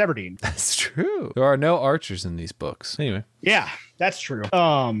called Katniss Everdeen. That's true. There are no archers in these books. Anyway, Yeah, that's true.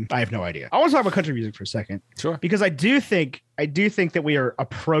 I have no idea. I want to talk about country music for a second. Sure. Because I do think that we are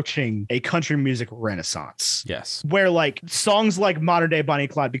approaching a country music renaissance. Yes. Where like songs like Modern Day Bonnie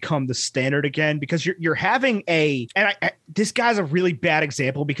and Clyde become the standard again, because you're having this guy's a really bad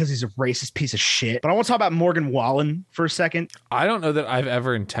example because he's a racist piece of shit. But I want to talk about Morgan Wallen for a second. I don't know that I've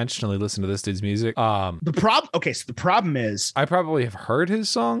ever intentionally listened to this dude's music. So the problem is I probably have heard his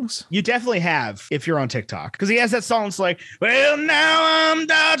songs. you definitely have if you're on TikTok, because he has that song. It's like, well, now I'm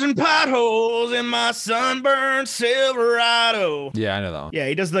dodging potholes in my sunburned Silverado. Yeah, I know that one. Yeah,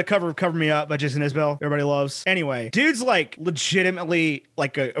 he does the cover of Cover Me Up by Jason Isbell. Everybody loves. Anyway, dude's like legitimately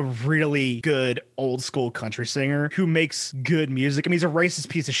like a really good old school country singer who makes good music. I mean, he's a racist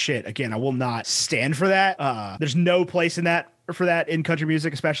piece of shit. Again, I will not stand for that. There's no place in that for that in country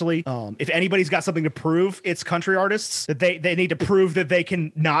music, especially. If anybody's got something to prove, it's country artists, that they need to prove that they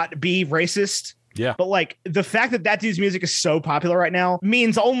can not be racist. Yeah. But like the fact that dude's music is so popular right now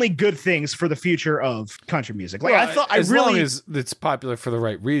means only good things for the future of country music. Like, well, as long as it's popular for the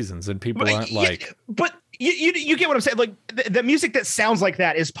right reasons and people aren't like. But you get what I'm saying? Like the music that sounds like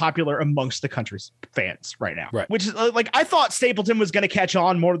that is popular amongst the country's fans right now. Right. Which is like, I thought Stapleton was going to catch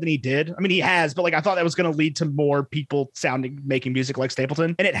on more than he did. I mean, he has, but like I thought that was going to lead to more people making music like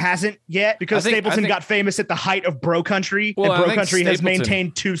Stapleton, and it hasn't yet, because Stapleton got famous at the height of bro country, and bro country has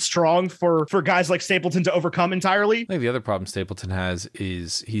maintained too strong for guys like Stapleton to overcome entirely. I think the other problem Stapleton has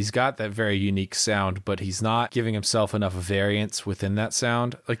is he's got that very unique sound, but he's not giving himself enough variance within that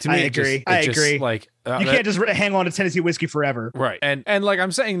sound. Like, to me, I agree. Like, you can't just hang on to Tennessee whiskey forever. Right. And like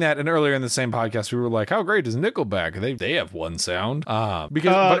I'm saying that, and earlier in the same podcast, we were like, how great is Nickelback? They have one sound.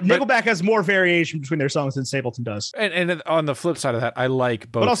 Nickelback has more variation between their songs than Stapleton does. And on the flip side of that, I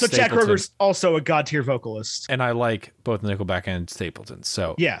like both. But also Stapleton, Chad Kroeger's also a god tier vocalist. And I like both Nickelback and Stapleton.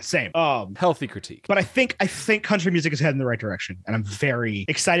 So yeah, same. Healthy critique. But I think country music is heading in the right direction, and I'm very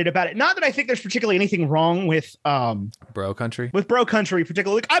excited about it. Not that I think there's particularly anything wrong with bro country. With bro country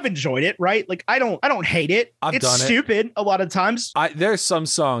particularly. Like, I've enjoyed it, right? Like I don't hate it. It's stupid a lot of times. There's some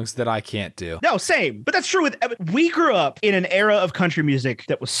songs that I can't do. No, same. But that's true with we grew up in an era of country music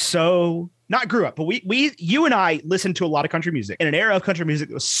that was so not grew up, but you and I listened to a lot of country music in an era of country music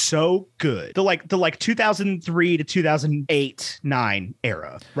that was so good. The 2003 to 2008-9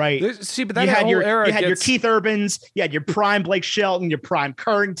 era, right? But that era you had your Keith Urbans, you had your prime Blake Shelton, your prime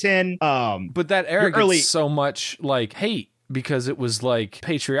Currington. But that era gets so much like hate, because it was like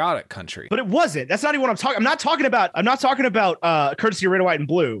patriotic country. But it wasn't. That's not even what I'm talking. I'm not talking about Courtesy of Red, White, and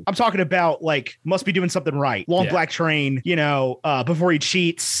Blue. I'm talking about like Must Be Doing Something Right, Long Black Train, Before He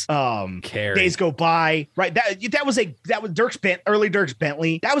Cheats, Days Go By, right? That was early Dierks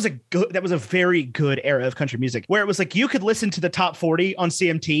Bentley. That was a very good era of country music, where it was like you could listen to the top 40 on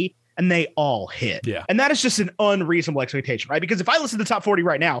CMT and they all hit. Yeah. And that is just an unreasonable expectation, right? Because if I listen to the top 40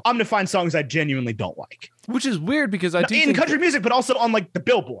 right now, I'm going to find songs I genuinely don't like. Which is weird, because I do in think country music, but also on like the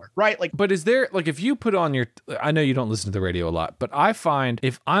Billboard, right? Like, but is there, like, if you put on I know you don't listen to the radio a lot, but I find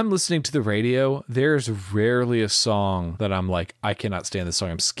if I'm listening to the radio, there's rarely a song that I'm like, I cannot stand this song,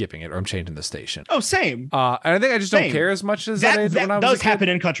 I'm skipping it, or I'm changing the station. Oh, same. And I think I just don't care as much as that when I was does happen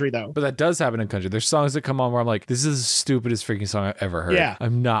in country, though. But that does happen in country. There's songs that come on where I'm like, this is the stupidest freaking song I've ever heard. Yeah.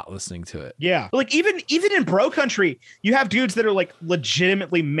 I'm not listening to it. Yeah. Like even in bro country, you have dudes that are like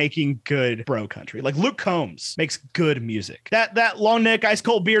legitimately making good bro country. Like Luke Combs makes good music. That Long Neck Ice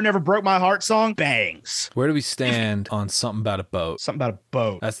Cold Beer Never Broke My Heart song bangs. Where do we stand on Something About a Boat? Something About a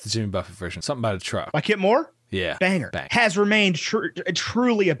Boat. That's the Jimmy Buffett version. Something About a Truck. By Kip Moore? Yeah. Banger. Bang. Has remained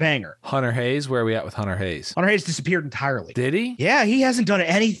truly a banger. Hunter Hayes, where are we at with Hunter Hayes? Hunter Hayes disappeared entirely. Did he? Yeah, he hasn't done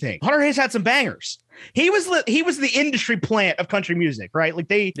anything. Hunter Hayes had some bangers. He was the industry plant of country music, right? Like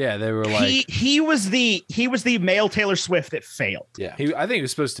they were like he was the male Taylor Swift that failed. Yeah, I think he was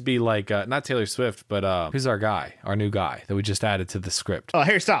supposed to be like not Taylor Swift, but who's our new guy that we just added to the script?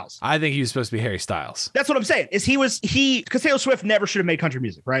 Harry Styles. I think he was supposed to be Harry Styles. That's what I'm saying. Because Taylor Swift never should have made country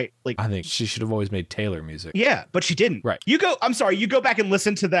music, right? Like I think she should have always made Taylor music. Yeah, but she didn't. Right. You go back and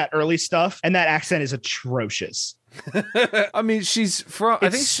listen to that early stuff, and that accent is atrocious. I mean, she's from. I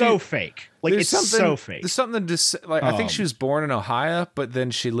think so fake. Like it's so fake. There's something to like. I think she was born in Ohio, but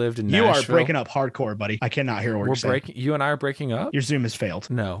then she lived in Nashville. You are breaking up hardcore, buddy. I cannot hear what you're saying. You and I are breaking up. Your Zoom has failed.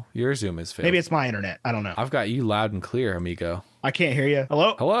 No, your Zoom has failed. Maybe it's my internet. I don't know. I've got you loud and clear, amigo. I can't hear you.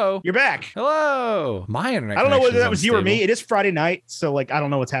 Hello? Hello? You're back. Hello? My internet. I don't know whether that was you or me. It is Friday night, so like I don't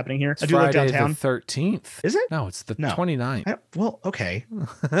know what's happening here. It's I do live downtown. The 13th. Is it? No, it's the 29th. Well, okay.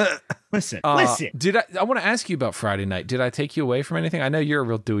 Listen. I want to ask you about Friday night. Did I take you away from anything? I know you're a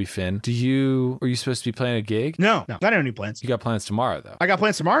real Dewey Finn. Do you were you supposed to be playing a gig? No, I don't have any plans. You got plans tomorrow though. I got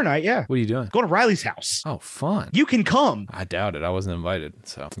plans tomorrow night. Yeah. What are you doing? Going to Riley's house. Oh, fun. You can come. I doubt it. I wasn't invited.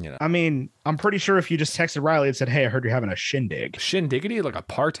 So, I mean, I'm pretty sure if you just texted Riley and said, "Hey, I heard you're having a shindig." Shindiggity, like a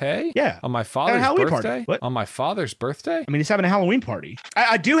party? Yeah. On my father's Halloween birthday? party. What? On my father's birthday? I mean, he's having a Halloween party.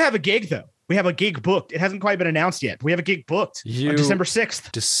 I do have a gig though. We have a gig booked. It hasn't quite been announced yet. We have a gig booked on December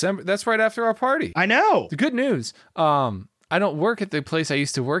 6th. That's right after our party. I know. The good news. I don't work at the place I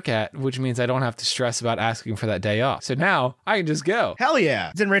used to work at, which means I don't have to stress about asking for that day off. So now I can just go. Hell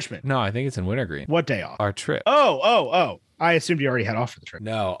yeah. It's in Richmond. No, I think it's in Wintergreen. What day off? Our trip. Oh. I assumed you already had off for the trip.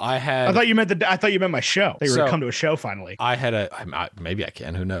 No, I had. I thought you meant my show. They were going to come to a show finally. I had maybe I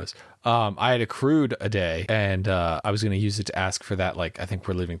can. Who knows? I had accrued a day, and I was going to use it to ask for that. Like, I think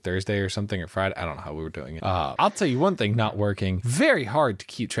we're leaving Thursday or something, or Friday. I don't know how we were doing it. I'll tell you one thing: not working, very hard to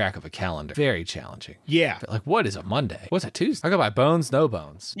keep track of a calendar. Very challenging. Yeah. Like, what is a Monday? What's a Tuesday? I go by bones, no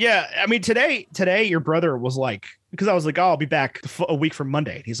bones. Yeah. I mean, today, your brother was like, because I was like, oh, I'll be back a week from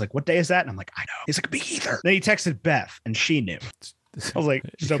Monday. And he's like, what day is that? And I'm like, I know. He's like, me either. Then he texted Beth, and she knew. I was like,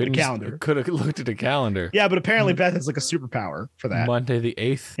 just open the calendar. Could have looked at a calendar. Yeah, but apparently Beth has like a superpower for that. Monday the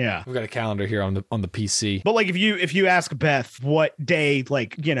 8th. Yeah. We've got a calendar here on the PC. But like if you ask Beth what day,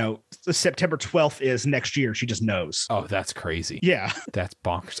 like, September 12th is next year, she just knows. Oh, that's crazy. Yeah. That's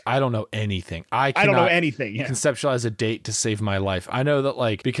bonkers. I don't know anything. I don't know anything. Yeah. Conceptualize a date to save my life. I know that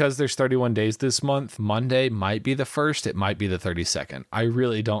like because there's 31 days this month, Monday might be the 1st, it might be the 32nd. I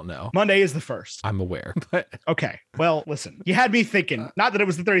really don't know. Monday is the 1st. I'm aware. But okay. Well, listen. You had me thinking. Not that it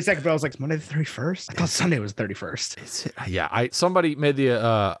was the 32nd, but I was like, Monday the 31st? I thought Sunday was the 31st. Somebody made the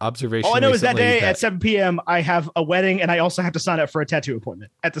observation. All I know is that day at 7 p.m. I have a wedding and I also have to sign up for a tattoo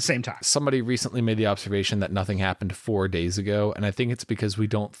appointment at the same time. Somebody recently made the observation that nothing happened 4 days ago, and I think it's because we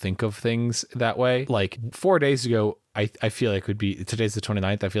don't think of things that way. Like 4 days ago, I feel like would be, today's the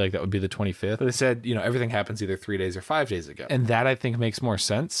 29th. I feel like that would be the 25th. But they said, everything happens either 3 days or 5 days ago. And that I think makes more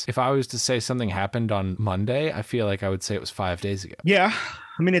sense. If I was to say something happened on Monday, I feel like I would say it was 5 days ago. Yeah.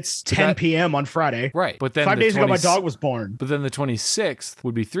 I mean, it's 10 p.m. on Friday. Right. But then 5 days ago, my dog was born. But then the 26th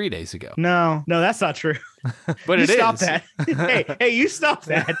would be 3 days ago. No, that's not true. But it is. Stop that. Hey, you stop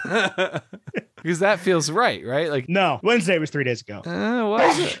that. Because that feels right? Like, no, Wednesday was 3 days ago.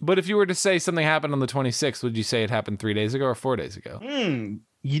 Was it? But if you were to say something happened on the 26th, would you say it happened 3 days ago or 4 days ago?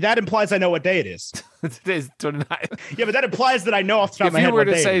 That implies I know what day it is. Today's 29th. Yeah, but that implies that I know off the top of my head. If you were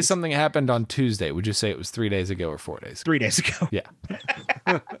to say something happened on Tuesday, would you say it was 3 days ago or 4 days? 3 days ago. Yeah.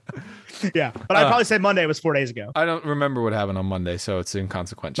 Yeah, but I'd probably say Monday was 4 days ago. I don't remember what happened on Monday, so it's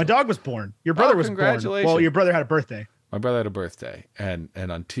inconsequential. My dog was born. Your brother was born. Congratulations. Well, your brother had a birthday. My brother had a birthday, and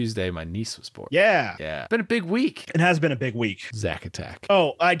on Tuesday, my niece was born. Yeah. Been a big week. It has been a big week. Zach attack.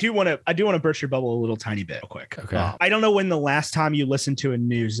 Oh, I do want to burst your bubble a little tiny bit real quick. Okay. I don't know when the last time you listened to a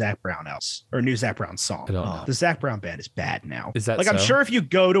new Zach Brown song. I don't know. The Zach Brown band is bad now. Is that like, so? I'm sure if you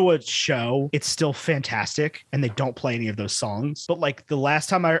go to a show, it's still fantastic and they don't play any of those songs. But like the last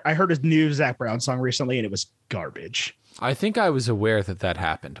time I heard a new Zach Brown song recently and it was garbage. I think I was aware that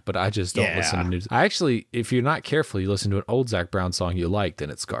happened, but I just don't listen to news. I actually, if you're not careful, you listen to an old Zach Brown song you liked and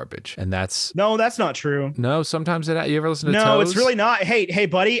it's garbage. And that's... No, that's not true. No, sometimes you ever listen to No, Toes? It's really not. Hey,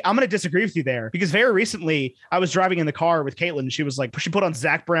 buddy, I'm going to disagree with you there because very recently I was driving in the car with Caitlin and she was like, she put on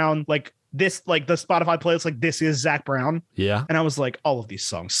Zach Brown, like this, like the Spotify playlist, like this is Zach Brown. Yeah. And I was like, all of these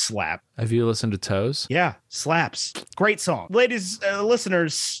songs slap. Have you listened to Toes? Yeah, slaps. Great song. Ladies,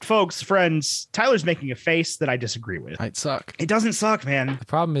 listeners, folks, friends, Tyler's making a face that I disagree with. Might suck. It doesn't suck, man. The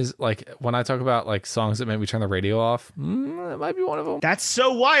problem is, like, when I talk about like songs that make me turn the radio off, it might be one of them. That's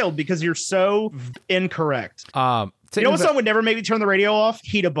so wild because you're so incorrect. You know what song would never make me turn the radio off?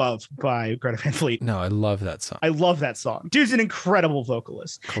 Heat Above by Greta Van Fleet. No, I love that song. I love that song. Dude's an incredible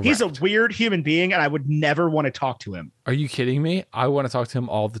vocalist. Correct. He's a weird human being, and I would never want to talk to him. Are you kidding me? I want to talk to him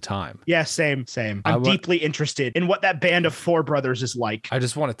all the time. Yeah, same. I'm deeply interested in what that band of four brothers is like. I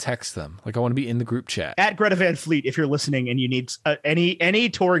just want to text them. Like, I want to be in the group chat. At Greta Van Fleet, if you're listening and you need any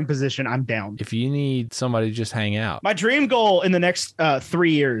touring position, I'm down. If you need somebody to just hang out. My dream goal in the next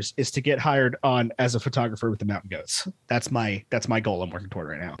 3 years is to get hired on as a photographer with the Mountain Goats. That's my goal I'm working toward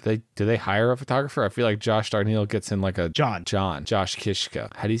right now. Do they hire a photographer? I feel like Josh Darnielle gets in like a Josh Kishka.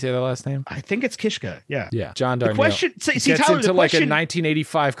 How do you say that last name? I think it's Kishka. Yeah. John Darnielle. The question, see, gets Tyler, into like a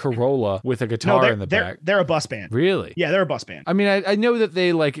 1985 Corolla with a guitar in the back. They're a bus band. Really? Yeah, they're a bus band. I mean, I know that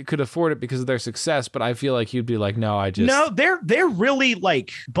they like could afford it because of their success, but I feel like you'd be like, no, they're really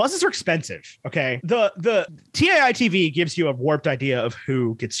like buses are expensive. Okay, the TAI TV gives you a warped idea of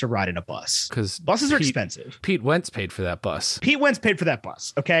who gets to ride in a bus because buses are expensive. Pete Wentz paid for that bus. Pete Wentz paid for that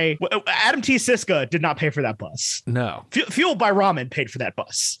bus. Okay, Adam T. Siska did not pay for that bus. No. Fueled by Ramen paid for that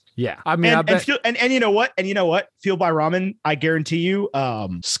bus. Yeah. I mean, I bet. And you know what? Fueled by Ramen, I guarantee you,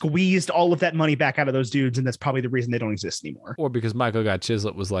 squeezed all of that money back out of those dudes, and that's probably the reason they don't exist anymore. Or because Michael Guy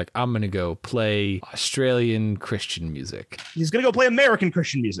Chislett was like, I'm going to go play Australian Christian music. He's going to go play American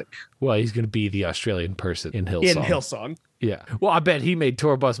Christian music. Well, he's going to be the Australian person in Hillsong. In Hillsong. Yeah. Well, I bet he made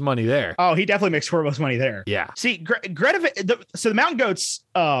tour bus money there. Oh, he definitely makes tour bus money there. Yeah. See, the Mountain Goats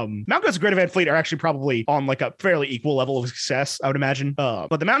and Greta Van Fleet are actually probably on like a fairly equal level of success, I would imagine.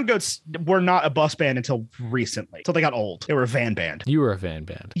 But the Mountain Goats were not a bus band until recently, until they got old. They were a van band. You were a van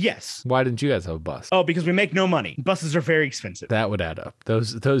band. Yes. Why didn't you guys have a bus? Oh, because we make no money. Buses are very expensive. That would add up.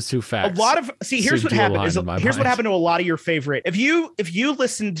 Those two facts. Here's what happened to a lot of your favorite. If you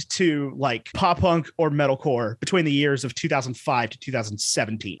listened to like pop punk or metalcore between the years of 2005 to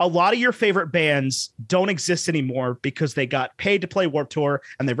 2017, a lot of your favorite bands don't exist anymore because they got paid to play Warped Tour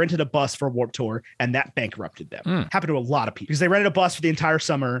and they rented a bus for Warped Tour, and that bankrupted them. Happened to a lot of people because they rented a bus for the entire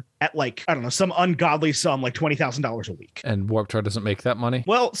summer at like, I don't know, some ungodly sum, like $20,000 a week. And Warped Tour doesn't make that money?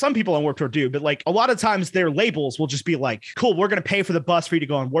 Well, some people on Warped Tour do, but like a lot of times their labels will just be like, cool, we're going to pay for the bus for you to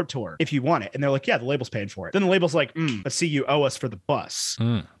go on Warped Tour if you want it. And they're like, yeah, the label's paying for it. Then the label's like, let's see, you owe us for the bus.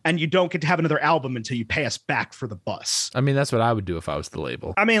 And you don't get to have another album until you pay us back for the bus. I mean, that's what I would do if I was the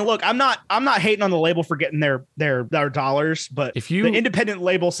label. I mean, look, I'm not hating on the label for getting their dollars, but the independent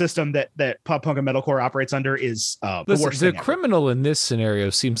label system that pop punk and metalcore operates under is the worst thing ever. Criminal in this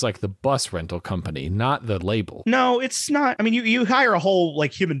scenario seems like the bus rental company, not the label. No, it's not. I mean, you hire a whole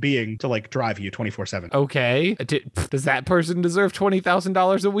like human being to like drive you 24/7. Okay, does that person deserve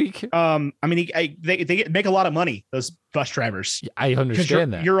 $20,000 a week? I mean, they make a lot of money, those bus drivers. I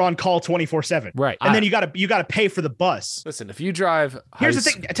understand that you're on call 24/7, right? And then you gotta pay for the bus. Listen, if you drive, here's the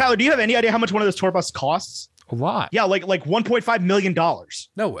thing, Tyler. Do you have any idea how much one of those tour buses costs? A lot. Yeah, like $1.5 million.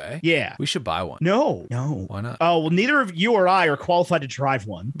 No way. Yeah. We should buy one. No. Why not? Oh, well, neither of you or I are qualified to drive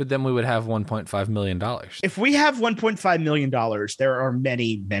one. But then we would have $1.5 million. If we have $1.5 million, there are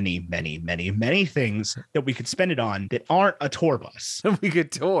many, many, many, many, many things that we could spend it on that aren't a tour bus. We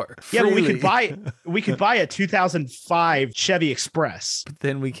could tour. Yeah, but we could buy a 2005 Chevy Express. But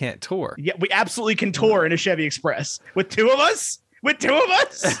then we can't tour. Yeah, we absolutely can tour in a Chevy Express. With two of us? You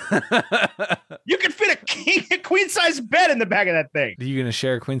can fit a queen size bed in the back of that thing. Are you going to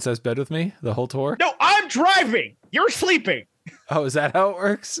share a queen size bed with me the whole tour? No, I'm driving. You're sleeping. Oh, is that how it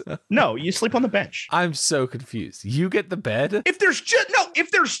works? No, you sleep on the bench. I'm so confused. You get the bed? If there's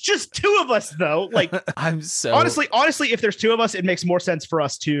just two of us though, like I'm so honestly, if there's two of us, it makes more sense for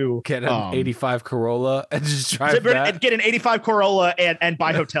us to get an 85 Corolla and just drive that. Get an 85 Corolla and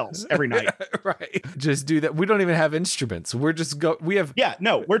buy hotels every night. Right. Just do that. We don't even have instruments. We're just we're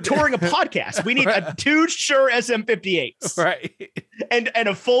touring a podcast. We need two Shure SM58s. Right. And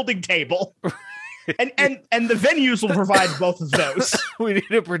a folding table. And the venues will provide both of those. We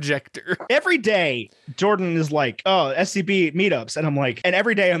need a projector. Every day, Jordan is like, oh, SCB meetups. And I'm like, and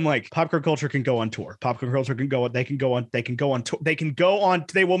every day I'm like, Popcorn Culture can go on tour. Popcorn Culture can go on tour.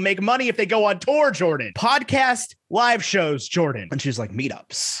 They will make money if they go on tour, Jordan. Podcast live shows, Jordan. And she's like,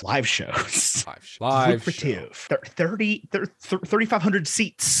 meetups, live shows. Live show. 3,500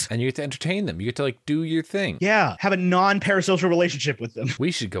 seats. And you get to entertain them. You get to like do your thing. Yeah. Have a non-parasocial relationship with them.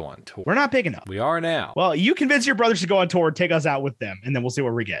 We should go on tour. We're not big enough. We are now. Well, you convince your brothers to go on tour and take us out with them, and then we'll see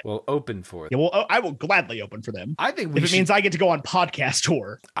what we get. We'll open for them. Yeah, well, I will gladly open for them. I think if it means I get to go on podcast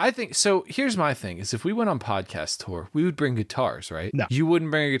tour. I think so. Here's my thing: is if we went on podcast tour, we would bring guitars, right? No, you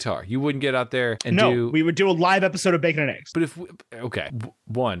wouldn't bring a guitar. You wouldn't get out there and we would do a live episode of Bacon and Eggs. But if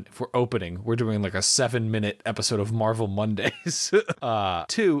we're opening, we're doing like a 7-minute episode of Marvel Mondays.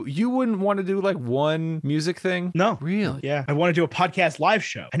 2, you wouldn't want to do like one music thing. No, really? Yeah, I want to do a podcast live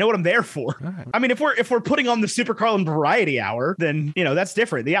show. I know what I'm there for. Right. I mean, if we're putting on the Super Carlin Variety Hour, then that's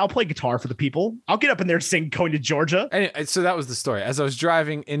different. Yeah, I'll play guitar for the people. I'll get up in there and sing "Going to Georgia." Anyway, so that was the story. As I was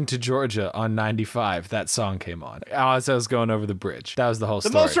driving into Georgia on 95, that song came on. As I was going over the bridge, that was the whole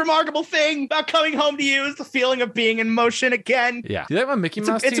story. The most remarkable thing about coming home to you is the feeling of being in motion again. Yeah. Do you like my Mickey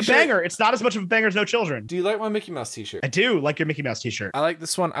Mouse t-shirt? It's a banger. It's not as much of a banger as No Children. Do you like my Mickey Mouse t-shirt? I do like your Mickey Mouse t-shirt. I like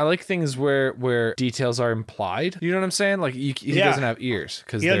this one. I like things where details are implied. You know what I'm saying? Like he doesn't have ears.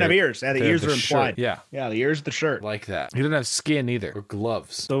 He doesn't have ears. Yeah, the ears are implied. Shirt. Yeah. Yeah, the ears of the shirt. Like that. He doesn't have skin either. Or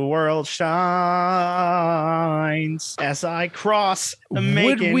gloves. The world shines as I cross the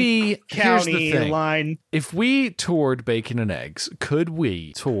Macon County line. If we toured Bacon and Eggs, could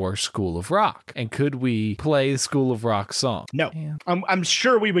we tour School of Rock? And could we play the School of Rock song? No. Yeah. I'm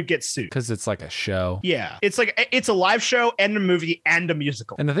sure we would get sued. Because it's like a show. Yeah. It's a live show and a movie and a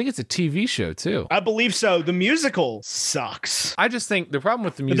musical. And I think it's a TV show too. I believe so. The musical sucks. I just think the problem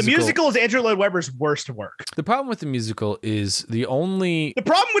with the musical... The musical is Andrew Lloyd Weber's worst work. The problem with the musical is the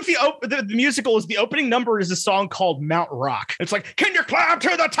problem with the musical is the opening number is a song called Mount Rock. It's like, can you climb to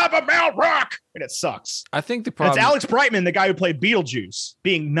the top of Mount Rock? And it sucks. I think the And problem. it's Alex Brightman, the guy who played Beetlejuice,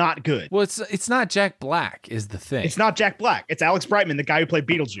 being not good. Well, it's not Jack Black is the thing. It's not Jack Black. It's Alex Brightman, the guy who played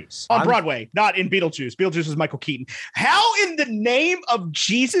Beetlejuice on Broadway, not in Beetlejuice. Beetlejuice was Michael Keaton. How in the name of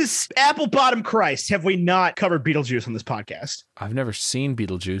Jesus, apple bottom Christ, have we not covered Beetlejuice on this podcast? I've never seen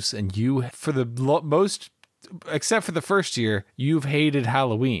Beetlejuice, and you, for the most, except for the first year, you've hated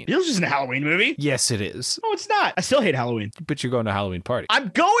Halloween. Beetlejuice isn't a Halloween movie. Yes, it is. No, it's not. I still hate Halloween. But you're going to a Halloween party. I'm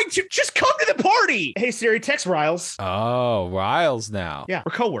going to just come to the party. Hey Siri, text Riles. Oh, Riles now. Yeah,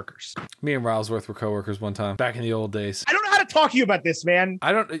 we're coworkers. Me and Rilesworth were coworkers one time back in the old days. I don't know how to talk to you about this, man.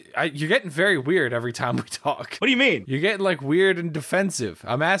 You're getting very weird every time we talk. What do you mean? You're getting like weird and defensive.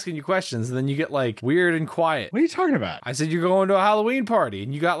 I'm asking you questions and then you get like weird and quiet. What are you talking about? I said you're going to a Halloween party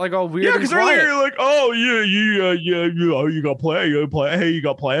and you got like all weird Yeah, and because quiet. earlier you're like, oh yeah, you got plans? Hey, you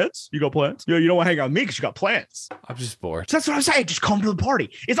got plans? You got plans? Yeah, you don't want to hang out with me because you got plans. I'm just bored. So that's what I'm saying. Just come to the party.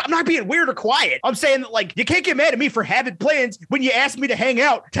 I'm not being weird or quiet. I'm saying that like you can't get mad at me for having plans when you asked me to hang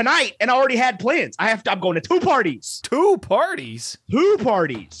out tonight and I already had plans. I'm going to 2 parties. 2 parties? 2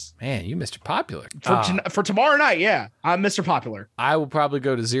 parties. Man, you Mr. Popular. For tomorrow night, yeah. I'm Mr. Popular. I will probably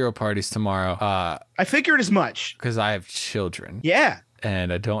go to 0 parties tomorrow I figured as much. because I have children. Yeah.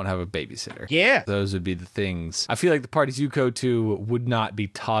 And I don't have a babysitter. Yeah. Those would be the things. I feel like the parties you go to would not be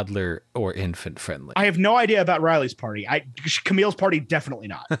toddler or infant friendly. I have no idea about Riley's party. Camille's party, definitely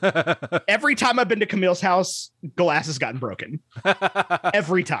not. Every time I've been to Camille's house, glass has gotten broken.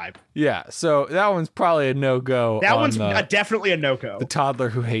 Every time. Yeah, so that one's probably a no-go. That one's definitely a no-go. The toddler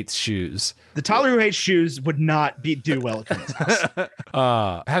who hates shoes. The toddler who hates shoes would not do well at Camille's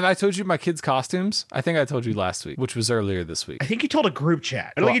house. Have I told you my kids' costumes? I think I told you last week, which was earlier this week. I think you told a group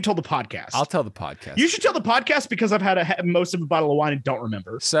chat. I don't think you told the podcast. I'll tell the podcast. You should tell the podcast because I've had most of a bottle of wine and don't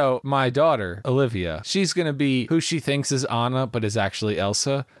remember. So my daughter, Olivia, she's going to be who she thinks is Anna, but is actually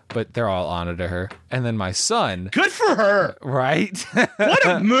Elsa, but they're all Anna to her. And then my son. Good for her. Right? What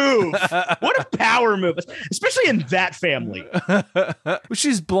a move. What a power move, especially in that family.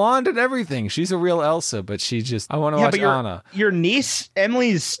 She's blonde and everything. She's a real Elsa, but I want to watch Anna. Your niece,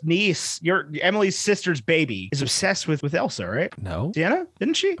 Emily's niece, Emily's sister's baby is obsessed with Elsa, right? No. Sienna,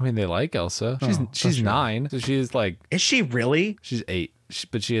 didn't she? I mean, they like Elsa. She's 9, so she's like. Is she really? She's 8,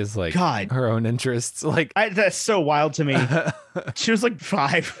 but she has like God. her own interests. Like that's so wild to me. She was like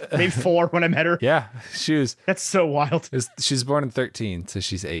 5, maybe 4 when I met her. Yeah, That's so wild. She's born in 13, so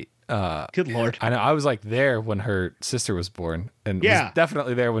she's 8. Good Lord. I know. I was like there when her sister was born, and was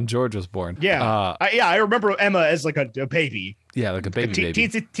definitely there when George was born. Yeah, I remember Emma as like a baby. Yeah, like a baby.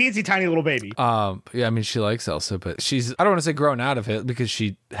 Teensy tiny little baby. Yeah, I mean, she likes Elsa, but I don't want to say grown out of it because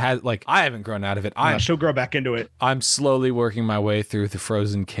she has, like, I haven't grown out of it. She'll grow back into it. I'm slowly working my way through the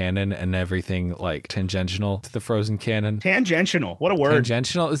Frozen canon and everything like tangential to the Frozen canon. Tangential. What a word.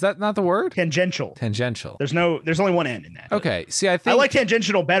 Tangential? Is that not the word? Tangential. Tangential. There's only one N in that. Okay. See, I like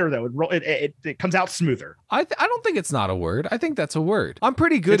tangential better though. It comes out smoother. I don't think it's not a word. I think that's a word. I'm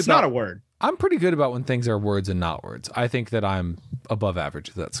pretty good. It's not a word. I'm pretty good about when things are words and not words. I think that I'm above average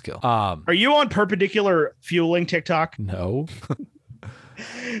at that skill. Are you on perpendicular fueling TikTok? No.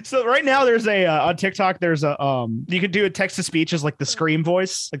 So right now there's on TikTok, there's you could do a text to speech as like the scream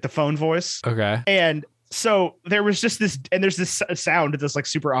voice, like the phone voice. Okay. And so there was just this, and there's this sound that's like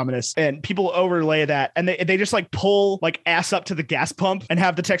super ominous, and people overlay that, and they just like pull like ass up to the gas pump and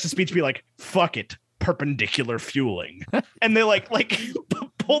have the text to speech be like, fuck it, perpendicular fueling. And they like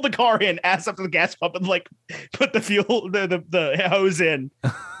pull the car in, ass up to the gas pump, and like put the fuel, the hose in.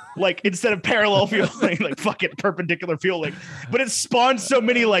 Like instead of parallel fueling, like fuck it, perpendicular fueling. But it spawned so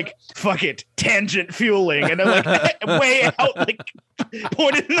many like fuck it, tangent fueling, and they're like way out, like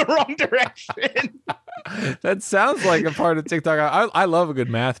pointed in the wrong direction. That sounds like a part of TikTok. I love a good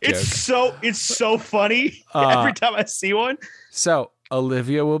math joke. It's so funny every time I see one. So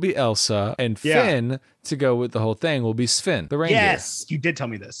Olivia will be Elsa, and Finn, to go with the whole thing, will be Sven, the reindeer. Yes, you did tell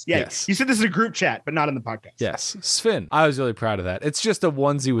me this. Yeah, yes. You said this is a group chat, but not in the podcast. Yes, Sven. I was really proud of that. It's just a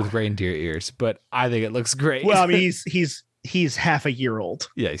onesie with reindeer ears, but I think it looks great. Well, I mean, he's half a year old.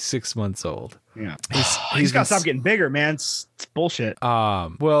 Yeah, he's 6 months old. Yeah, he's got to stop getting bigger, man. It's bullshit.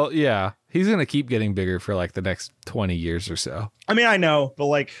 Well, yeah. He's going to keep getting bigger for like the next 20 years or so. I mean, I know, but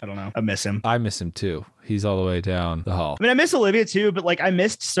like, I don't know. I miss him. I miss him too. He's all the way down the hall. I mean, I miss Olivia too, but like I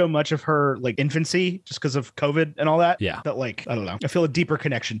missed so much of her like infancy just because of COVID and all that. Yeah. That like, I don't know. I feel a deeper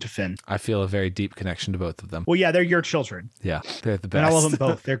connection to Finn. I feel a very deep connection to both of them. Well, yeah, they're your children. Yeah, they're the best. And I love them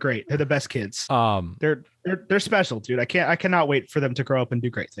both. They're great. They're the best kids. They're special, dude. I cannot wait for them to grow up and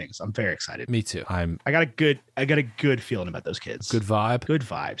do great things. I'm very excited. Me too. I got a good feeling about those kids. Good vibe. Good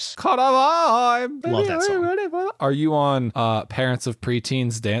vibes. Caught a vibe. Love that song. Are you on Parents of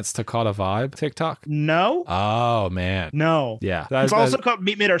Preteens Dance to Caught a Vibe TikTok? No. Oh man. No. Yeah. It's also called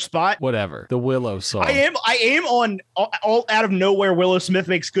Meet Me at Our Spot. Whatever. The Willow song. I am on all out of nowhere. Willow Smith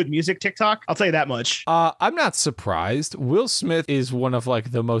makes good music TikTok. I'll tell you that much. I'm not surprised. Will Smith is one of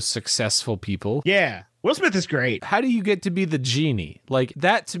like the most successful people. Yeah. Will Smith is great. How do you get to be the genie? Like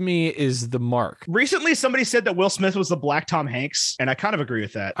that to me is the mark. Recently, somebody said that Will Smith was the Black Tom Hanks, and I kind of agree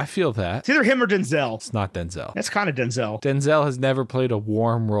with that. I feel that. It's either him or Denzel. It's not Denzel. That's kind of Denzel. Denzel has never played a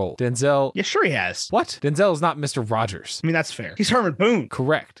warm role. Denzel. Yeah, sure he has. What? Denzel is not Mr. Rogers. I mean, that's fair. He's Herman Boone.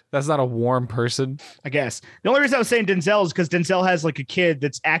 Correct. That's not a warm person. I guess. The only reason I was saying Denzel is because Denzel has like a kid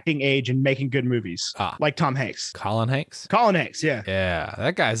that's acting age and making good movies. Like Tom Hanks. Colin Hanks? Colin Hanks, yeah. Yeah,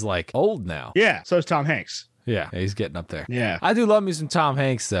 that guy's like old now. Yeah, so is Tom Hanks. Yeah, he's getting up there. Yeah. I do love me some Tom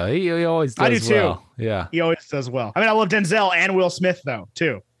Hanks, though. He always does I do well. too. Yeah. He always does well. I mean, I love Denzel and Will Smith, though,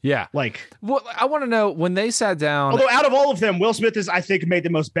 too. Yeah. Like, well, I want to know when they sat down. Although out of all of them, Will Smith is, I think, made the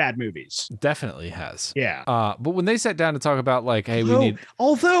most bad movies. Definitely has. Yeah. But when they sat down to talk about, like, hey, we need.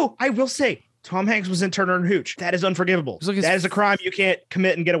 Although, I will say, Tom Hanks was in Turner and Hooch. That is unforgivable. That is a crime you can't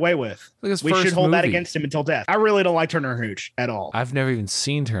commit and get away with. We should hold that against him until death. I really don't like Turner and Hooch at all. I've never even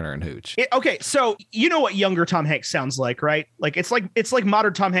seen Turner and Hooch. Okay, so you know what younger Tom Hanks sounds like, right? Like it's like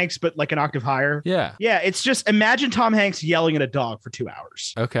modern Tom Hanks, but like an octave higher. Yeah. Yeah, it's just imagine Tom Hanks yelling at a dog for 2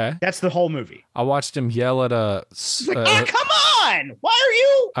 hours. Okay. That's the whole movie. I watched him yell at a. Come on! Why are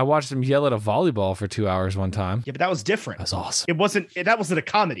you? I watched him yell at a volleyball for 2 hours one time. Yeah, but that was different. That's awesome. That wasn't a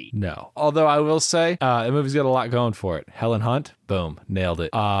comedy. No. Although I will say, the movie's got a lot going for it. Helen Hunt, boom, nailed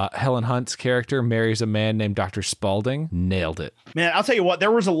it. Helen Hunt's character marries a man named Dr. Spaulding, nailed it. Man, I'll tell you what,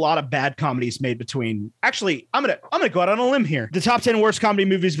 there was a lot of bad comedies made between. Actually, I'm gonna go out on a limb here. The top 10 worst comedy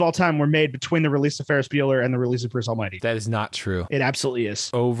movies of all time were made between the release of Ferris Bueller and the release of Bruce Almighty. That is not true. It absolutely is.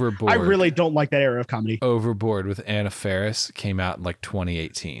 Overboard. I really don't like that era of comedy. Overboard with Anna Faris came out in like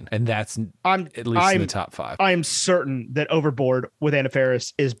 2018, and that's at least in the top 5. I am certain that Overboard with Anna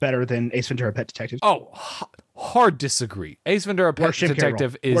Faris is better than Ace Ventura: Pet Detective. Oh, hard disagree. Ace Ventura: Pet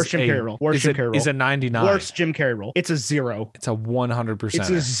Detective is a 99. Worst Jim Carrey role. It's a 0. It's a 100%. It's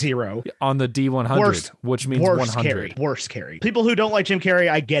a 0 on the D100, which means 100. Worst Carrey. People who don't like Jim Carrey,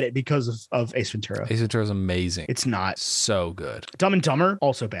 I get it because of Ace Ventura. Ace Ventura is amazing. It's not so good. Dumb and Dumber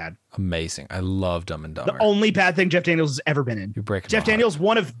also bad. Amazing. I love Dumb and Dumber. The only bad thing Jeff Daniels has ever been in. You're breaking Jeff Daniels,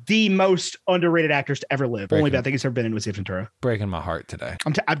 one of the most underrated actors to ever live. Only bad thing he's ever been in was Ace Ventura. Breaking my heart today.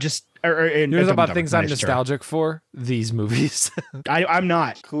 I'm just. You know about things I'm nostalgic for? These movies. I'm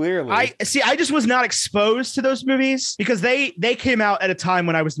not. Clearly. I just was not exposed to those movies because they came out at a time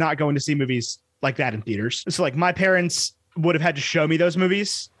when I was not going to see movies like that in theaters. So like my parents would have had to show me those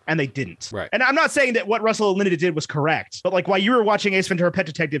movies. And they didn't. Right. And I'm not saying that what Russell and Linda did was correct, but like while you were watching Ace Ventura: Pet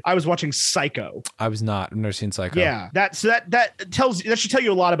Detective, I was watching Psycho. I was not. I've never seen Psycho. Yeah. That should tell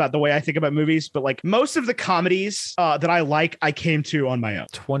you a lot about the way I think about movies. But like most of the comedies that I like, I came to on my own.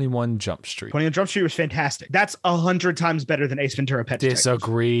 21 Jump Street. 21 Jump Street was fantastic. That's 100 times better than Ace Ventura: Pet Detective.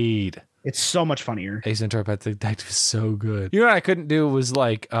 Disagreed. It's so much funnier. Ace Ventura: Pet Detective is so good. You know what I couldn't do was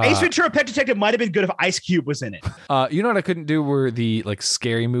like Ace Ventura: Pet Detective might have been good if Ice Cube was in it. You know what I couldn't do were the like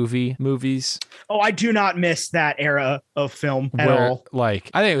scary movies. Oh, I do not miss that era of film at all. Like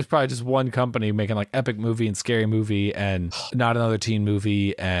I think it was probably just one company making like epic movie and scary movie and not another teen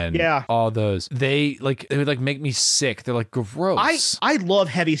movie and all those. They would like make me sick. They're like gross. I love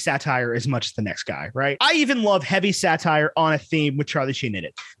heavy satire as much as the next guy, right? I even love heavy satire on a theme with Charlie Sheen in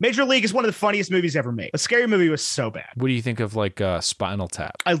it. Major League is one of the funniest movies ever made. A scary movie was so bad. What do you think of like Spinal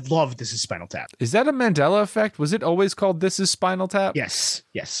Tap? I love This Is Spinal Tap. Is that a Mandela effect? Was it always called This Is Spinal Tap? Yes.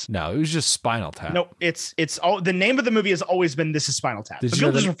 No, it was just Spinal Tap. No, it's all the name of the movie has always been This Is Spinal Tap. But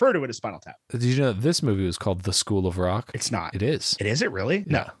people just refer to it as Spinal Tap. Did you know that this movie was called The School of Rock? It's not. It is. Is it really?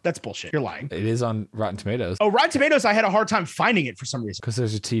 Yeah. No, that's bullshit. You're lying. It is on Rotten Tomatoes. Oh, Rotten Tomatoes, I had a hard time finding it for some reason. Because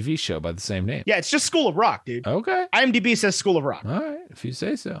there's a TV show by the same name. Yeah, it's just School of Rock, dude. Okay. IMDb says School of Rock. All right, if you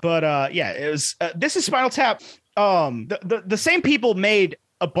say so. But yeah, it was This Is Spinal Tap. The same people made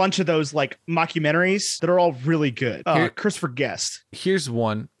a bunch of those like mockumentaries that are all really good. Christopher Guest. Here's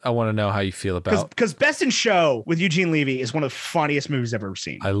one I want to know how you feel about. Because Best in Show with Eugene Levy is one of the funniest movies I've ever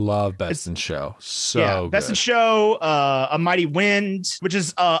seen. I love Best in Show. So Best in good. Show, A Mighty Wind, which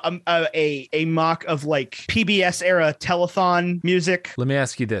is a mock of like PBS era telethon music. Let me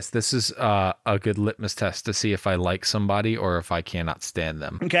ask you this. This is a good litmus test to see if I like somebody or if I cannot stand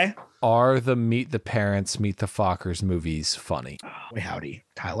them. Okay. Are the Meet the Parents, Meet the Fockers movies funny? Wait, howdy,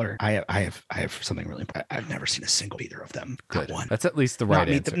 Tyler. I have something really. I've never seen a single either of them. Good. Not one. That's at least the right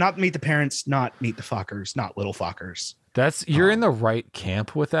answer. Not Meet the Parents, not Meet the Fockers, not Little Fockers. You're in the right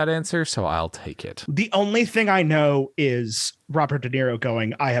camp with that answer, so I'll take it. The only thing I know is Robert De Niro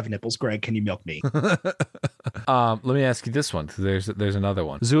going, "I have nipples, Greg. Can you milk me?" Let me ask you this one. There's another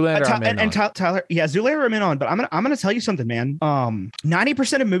one. Zoolander. Tyler, yeah, Zoolander I'm in on, but I'm gonna tell you something, man.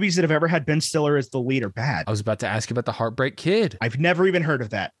 90% of movies that have ever had Ben Stiller as the lead are bad. I was about to ask you about the Heartbreak Kid. I've never even heard of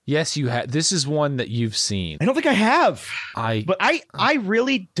that. Yes, you had. This is one that you've seen. I don't think I have. But I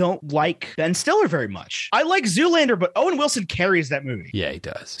really don't like Ben Stiller very much. I like Zoolander, but Owen Wilson carries that movie. Yeah, he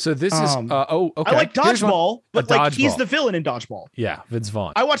does. So this is okay. I like Dodgeball, but like he's the villain in Dodgeball. Yeah, Vince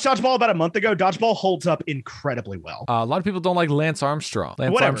Vaughn. I watched Dodgeball about a month ago. Dodgeball holds up incredibly well. A lot of people don't like Lance Armstrong.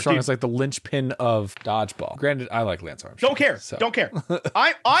 Lance Armstrong is like the linchpin of Dodgeball. Granted, I like Lance Armstrong. Don't care. So. Don't care.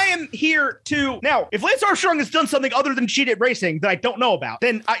 I am here to now. If Lance Armstrong has done something other than cheated racing that I don't know about,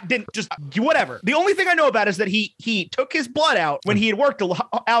 then I didn't just whatever. The only thing I know about is that he took his blood out when he had worked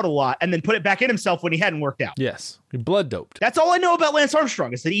out a lot, and then put it back in himself when he hadn't worked out. Yes, he blood doped. That's all I know about Lance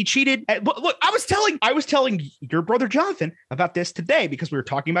Armstrong is that he cheated. Look, I was telling your brother Jonathan about this today because we were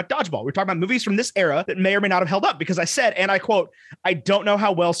talking about Dodgeball. We were talking about movies from this era that may or may not have held up because I said, and I quote, "I don't know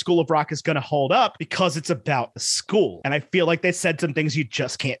how well School of Rock is going to hold up because it's about the school." And I feel like they said some things you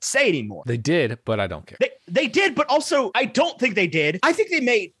just can't say anymore. They did, but I don't care. They did, but also I don't think they did. I think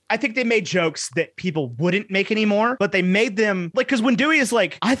they made jokes that people wouldn't make anymore, but they made them like, because when Dewey is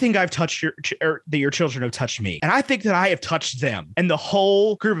like, "I think I've touched that your children have touched me, and I think that I have touched them," and the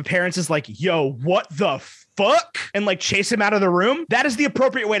whole group of parents is like, "Yo, what the fuck?" and like chase him out of the room. That is the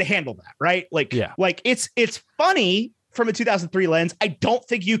appropriate way to handle that, right? Like, yeah, like it's funny from a 2003 lens. I don't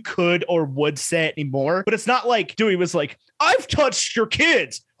think you could or would say it anymore, but it's not like Dewey was like, "I've touched your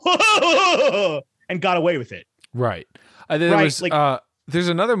kids," and got away with it. Right. There's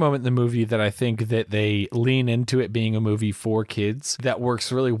another moment in the movie that I think that they lean into it being a movie for kids that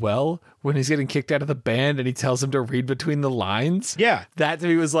works really well when he's getting kicked out of the band and he tells him to read between the lines. Yeah. That to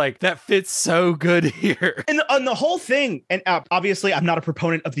me was like, that fits so good here. And the whole thing, and obviously I'm not a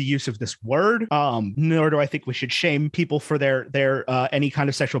proponent of the use of this word, nor do I think we should shame people for their any kind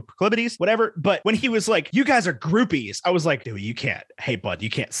of sexual proclivities, whatever. But when he was like, "You guys are groupies," I was like, "Dude, you can't. Hey, bud, you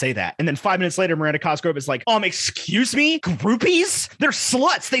can't say that." And then 5 minutes later, Miranda Cosgrove is like, "Excuse me? Groupies? They're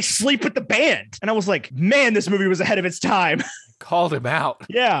sluts. They sleep with the band." And I was like, man, this movie was ahead of its time. Called him out.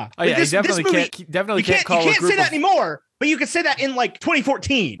 Yeah. Oh, yeah, this definitely movie, can't call you can't say that anymore. But you could say that in like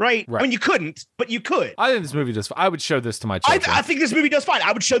 2014, right? I mean, you couldn't, but you could. I think this movie does. I would show this to my children. I think this movie does fine.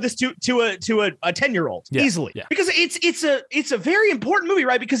 I would show this to a 10-year-old easily, because it's a very important movie,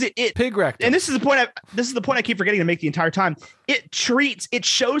 right? Because it pig rectum. And this is the point I keep forgetting to make the entire time. It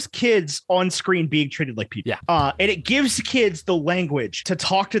shows kids on screen being treated like people. Yeah. And it gives kids the language to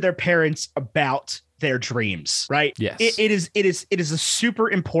talk to their parents about their dreams, right? Yes. It is a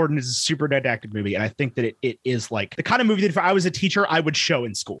super important, it's a super didactic movie. And I think that it is like the kind of movie that if I was a teacher, I would show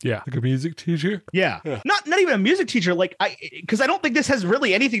in school. Yeah. Like a music teacher? Yeah. Not even a music teacher. Like because I don't think this has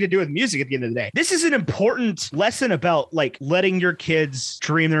really anything to do with music at the end of the day. This is an important lesson about like letting your kids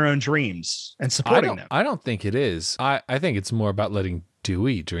dream their own dreams and supporting them. I don't think it is. I think it's more about letting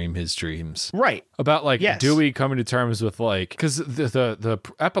Dewey dream his dreams. Right. About like Dewey coming to terms with like, because the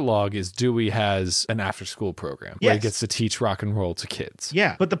epilogue is Dewey has an after school program where he gets to teach rock and roll to kids.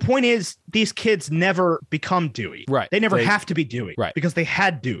 Yeah. But the point is these kids never become Dewey. Right. They never have to be Dewey. Right. Because they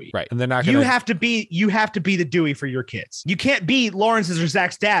had Dewey. Right. And they're not going to. You have to be the Dewey for your kids. You can't be Lawrence's or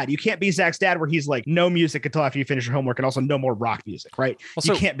Zach's dad. You can't be Zach's dad where he's like, no music until after you finish your homework and also no more rock music. Right.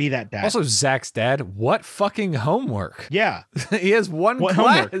 Also, you can't be that dad. Also, Zach's dad, what fucking homework? Yeah. He has one class.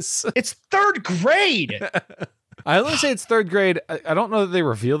 Homework? It's third grade. I only say it's third grade. I don't know that they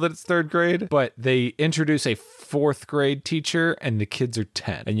reveal that it's third grade, but they introduce a fourth grade teacher and the kids are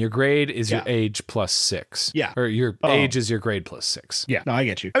 10. And your grade is your age plus 6. Yeah. Or your age is your grade plus 6. Yeah. No, I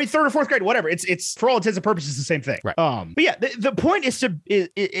get you. I mean, third or fourth grade, whatever. It's for all intents and purposes the same thing. Right. But yeah, the point is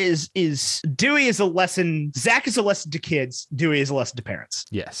Dewey is a lesson. Zach is a lesson to kids. Dewey is a lesson to parents.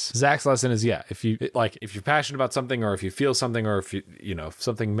 Yes. Zach's lesson is, if you're passionate about something or if you feel something or if if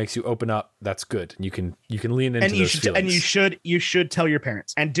something makes you open up, that's good. You can lean into and those feelings. you should tell your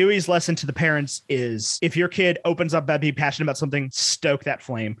parents. And Dewey's lesson to the parents is, if your kid opens up about being passionate about something, stoke that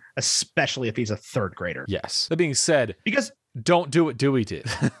flame, especially if he's a third grader. Yes. That being said, Because don't do what Dewey did.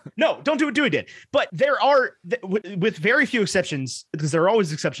 no, don't do what Dewey did. But there are, with very few exceptions, because there are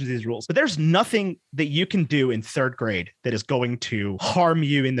always exceptions to these rules, but there's nothing that you can do in third grade that is going to harm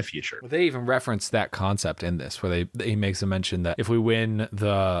you in the future. Well, they even reference that concept in this, where he makes a mention that if we win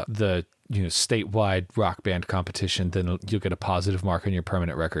the statewide rock band competition, then you'll get a positive mark on your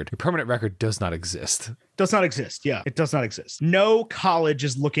permanent record. Your permanent record does not exist. Does not exist. Yeah, it does not exist. No college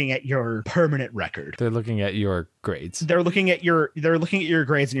is looking at your permanent record. They're looking at your grades. They're looking at your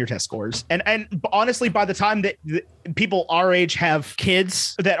grades and your test scores. And honestly, by the time that people our age have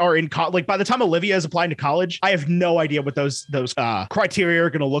kids that are in college, like by the time Olivia is applying to college, I have no idea what those criteria are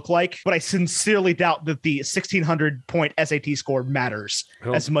going to look like. But I sincerely doubt that the 1,600 point SAT score matters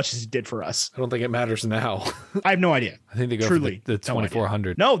as much as it did for us. I don't think it matters now. I have no idea. I think they go Truly, for the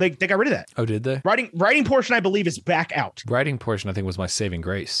 2,400. No, they got rid of that. Oh, did they? Writing portion, I believe, is back out. Writing portion, I think, was my saving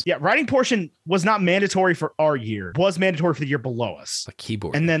grace. Yeah, writing portion was not mandatory for our year. Was mandatory for the year below us. Like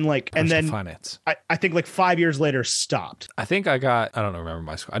keyboard. And then finance. I think like 5 years later stopped. I think I don't remember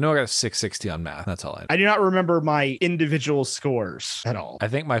my score. I know I got a 660 on math. That's all I know. I do not remember my individual scores at all. I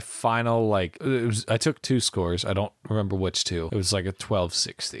think my final, I took 2 scores. I don't remember which 2. It was like a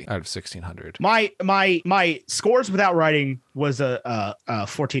 1260 out of 1,600. My scores without writing was a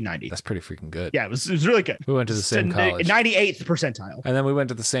 1490. That's pretty freaking good. Yeah, it was really good. We went to the same college. 98th percentile. And then we went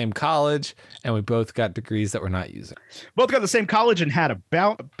to the same college, and we both got degrees that we're not using. Both got the same college and had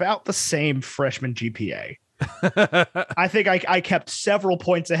about the same freshman GPA. I think I kept several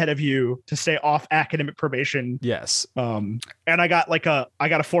points ahead of you to stay off academic probation. Yes. And I got a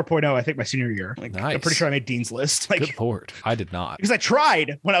 4.0, I think, my senior year. Like, nice. I'm pretty sure I made Dean's List. Like, good lord. I did not. Because I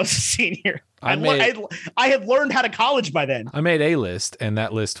tried when I was a senior. I had learned how to college by then. I made a list, and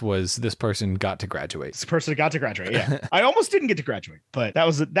that list was this person got to graduate. This person got to graduate. Yeah. I almost didn't get to graduate, but that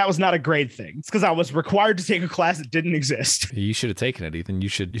was not a grade thing. It's because I was required to take a class that didn't exist. You should have taken it, Ethan. You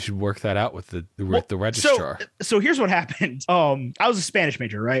should work that out with the registrar. So here's what happened. I was a Spanish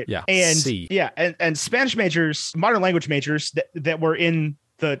major, right? Yeah. And Spanish majors, modern language majors that were in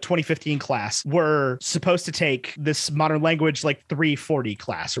the 2015 class were supposed to take this modern language like 340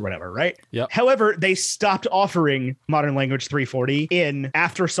 class or whatever, right? Yep. However, they stopped offering modern language 340 in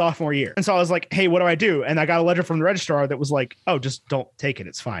after sophomore year. And so I was like, hey, what do I do? And I got a letter from the registrar that was like, oh, just don't take it.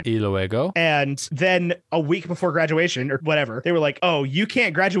 It's fine. Y luego? And then a week before graduation or whatever, they were like, oh, you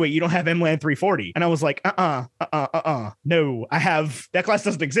can't graduate. You don't have MLAN 340. And I was like, no, that class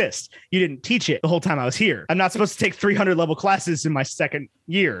doesn't exist. You didn't teach it the whole time I was here. I'm not supposed to take 300 level classes in my second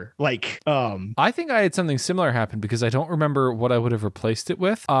year. I think I had something similar happen because I don't remember what I would have replaced it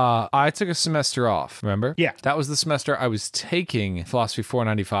with. I took a semester off, remember? Yeah. That was the semester I was taking Philosophy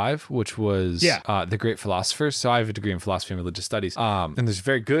 495, which was The Great Philosophers. So I have a degree in philosophy and religious studies. And there's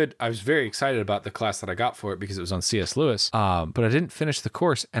I was very excited about the class that I got for it because it was on C.S. Lewis. But I didn't finish the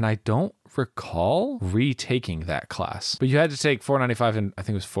course, and I don't recall retaking that class. But you had to take 495 and I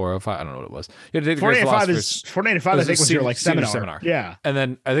think it was 405. I don't know what it was. You had to take the Great Philosophers. 495 I think was your seminar. Yeah. And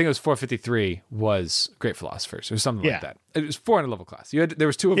then I think it was 453 was Great Philosophers or something like that. It was 400 level class. There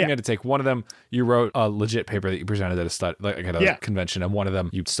was 2 of them you had to take. One of them you wrote a legit paper that you presented at a convention, and one of them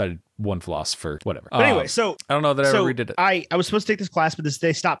you studied one philosopher, whatever. But anyway, so I don't know that I ever redid it. I was supposed to take this class, but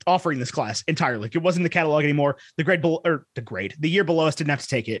they stopped offering this class entirely. Like, it wasn't in the catalog anymore. The year below us didn't have to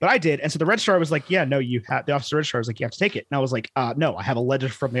take it, but I did. And so the registrar was like, yeah, no, you have, the office of the registrar was like, you have to take it. And I was like, no, I have a letter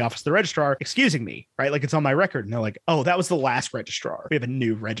from the office of the registrar excusing me, right? Like, it's on my record. And they're like, oh, that was the last registrar. We have a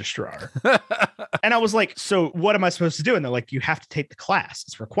new registrar. And I was like, so what am I supposed to do? And they're like, you have to take the class.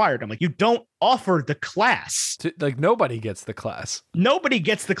 It's required. I'm like, you don't offer the class. Like, nobody gets the class. Nobody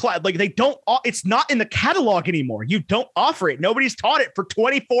gets the class. Like, they don't, it's not in the catalog anymore. You don't offer it. Nobody's taught it for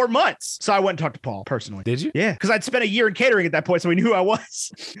 24 months. So I went and talked to Paul personally. Did you? Yeah. Because I'd spent a year in catering at that point, so he knew who I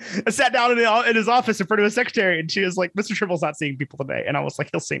was. I sat down in his office in front of his secretary, and she was like, Mr. Trimble's not seeing people today. And I was like,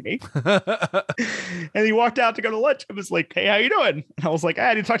 he'll see me. And he walked out to go to lunch. I was like, hey, how you doing? And I was like,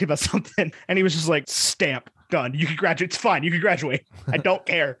 I need to talk to you about something. And he was just like, stamp. Done. You can graduate. It's fine. You can graduate. I don't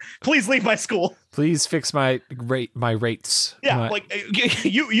care. Please leave my school. Please fix my rates. Yeah,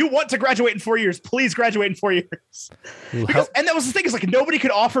 you want to graduate in 4 years. Please graduate in 4 years. And that was the thing, is like, nobody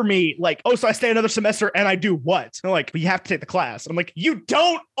could offer me like, oh, so I stay another semester and I do what? And they're like, but you have to take the class. And I'm like, you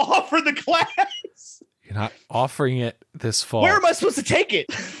don't offer the class. You're not offering it this fall. Where am I supposed to take it?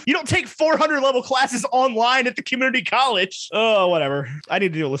 You don't take 400 level classes online at the community college. Oh, whatever. I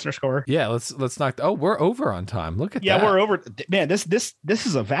need to do a listener score. Yeah, let's knock. Oh, we're over on time. Look at that. Yeah, we're over. Man, this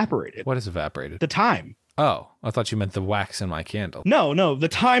is evaporated. What is evaporated? The time. Oh, I thought you meant the wax in my candle. No, the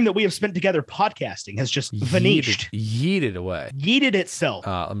time that we have spent together podcasting has just vanished. Yeeted away. Yeeted itself.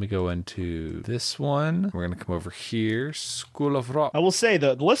 Let me go into this one. We're going to come over here. School of Rock. I will say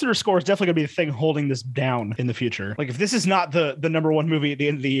the listener score is definitely going to be the thing holding this down in the future. Like, if this is not the number one movie at the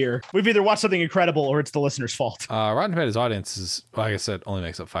end of the year, we've either watched something incredible or it's the listener's fault. Rotten Tomatoes audience is, like I said, only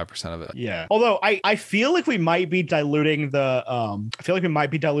makes up 5% of it. Yeah. Although I feel like we might be diluting the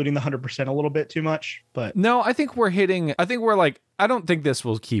 100% a little bit too much, but no, I think I don't think this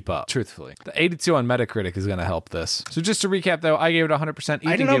will keep up, truthfully. The 82 on Metacritic is going to help this. So just to recap, though, I gave it 100%.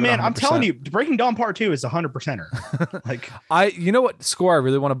 I don't know, man. I'm telling you, Breaking Dawn Part 2 is 100%er. Like, you know what score I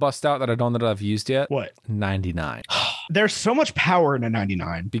really want to bust out that I don't know that I've used yet? What? 99. There's so much power in a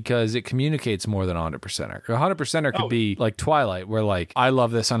 99. Because it communicates more than 100%er. A 100%er could be like Twilight, where like, I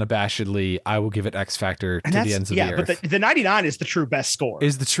love this unabashedly. I will give it X Factor to the ends of the earth. Yeah, but the 99 is the true best score.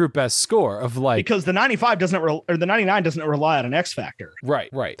 Is the true best score of like... Because the 95 or the 99 doesn't rely on an X Factor. Right.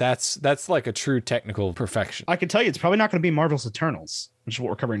 That's like a true technical perfection. I can tell you it's probably not going to be Marvel's Eternals, which is what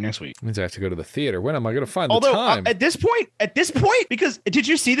we're covering next week. Means I have to go to the theater. When am I going to find the time? At this point, because did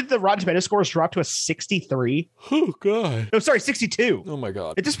you see that the Rotten Tomatoes score has dropped to a 63? Oh, God. No, sorry, 62. Oh, my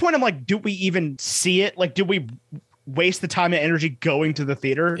God. At this point, I'm like, do we even see it? Like, do we waste the time and energy going to the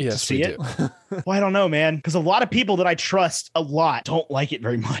theater to see it? Well, I don't know, man, because a lot of people that I trust a lot don't like it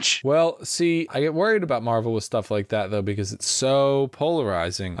very much. Well, see, I get worried about Marvel with stuff like that, though, because it's so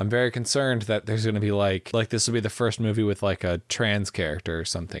polarizing. I'm very concerned that there's going to be like this will be the first movie with like a trans character or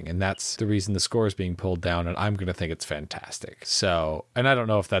something, and that's the reason the score is being pulled down, and I'm going to think it's fantastic. So, and I don't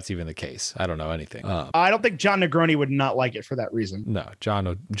know if that's even the case. I don't know anything. I don't think John Negroni would not like it for that reason. No, John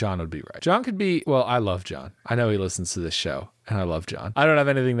would be right. John could be, well, I love John. I know he listens to this show. And I love John. I don't have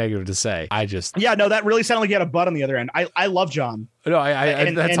anything negative to say. Yeah, no, that really sounded like you had a butt on the other end. I love John. No,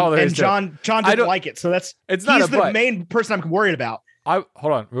 that's all there is. And John didn't like it, so he's the main person I'm worried about.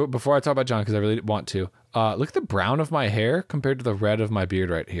 Hold on, before I talk about John, because I really want to. Look at the brown of my hair compared to the red of my beard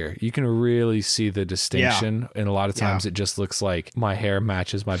right here. You can really see the distinction, and a lot of times it just looks like my hair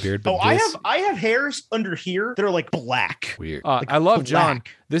matches my beard. But I have hairs under here that are like black. Weird. Like I love black. John.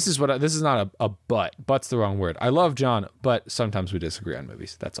 This is not a butt. Butt's the wrong word. I love John, but sometimes we disagree on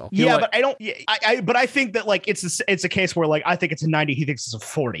movies. That's all. But I don't. But I think that like it's a case where like I think it's a 90. He thinks it's a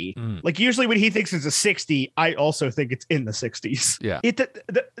 40. Like usually when he thinks it's a 60, I also think it's in the 60s. Yeah.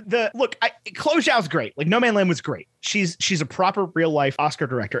 Look, Chloe Zhao's great. Like No Man Land was great. She's a proper real life Oscar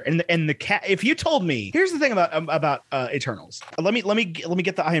director. And the cat. If you told me, here's the thing about Eternals. Let me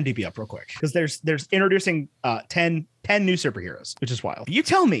get the IMDb up real quick, because there's introducing 10 new superheroes, which is wild. You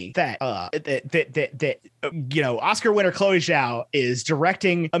tell me that Oscar winner Chloe Zhao is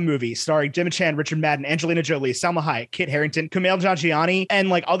directing a movie starring Gemma Chan, Richard Madden, Angelina Jolie, Salma Hayek, Kit Harington, Kumail Nanjiani, and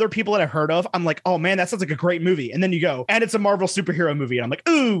like other people that I've heard of. I'm like, oh man, that sounds like a great movie. And then you go, and it's a Marvel superhero movie, and I'm like,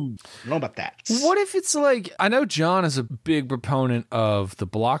 ooh, I don't know about that. What if it's like, I know John is a big proponent of the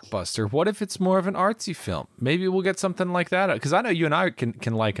blockbuster. What if it's more of an artsy film? Maybe we'll get something like that, because I know you and I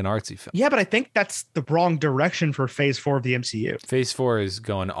can like an artsy film. Yeah, but I think that's the wrong direction for Phase 4 of the MCU. Phase 4 is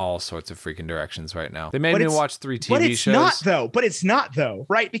going all sorts of freaking directions right now. They made me watch 3 TV shows. But it's not though,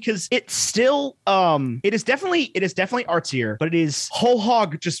 right? Because it's still it is definitely artsier, but it is whole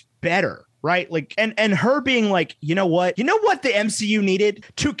hog just better. Right. Like, and her being like, you know what the MCU needed?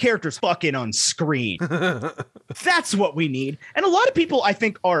 2 characters fucking on screen. That's what we need. And a lot of people, I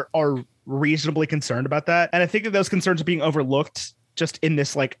think, are reasonably concerned about that. And I think that those concerns are being overlooked just in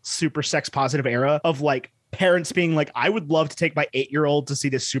this like super sex positive era of like parents being like, I would love to take my 8-year-old to see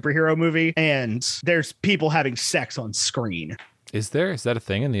this superhero movie, and there's people having sex on screen. Is that a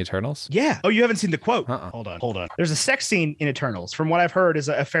thing in the Eternals? Yeah. Oh, you haven't seen the quote? Hold on. There's a sex scene in Eternals. From what I've heard, is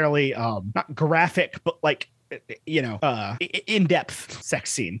a fairly not graphic, but like in-depth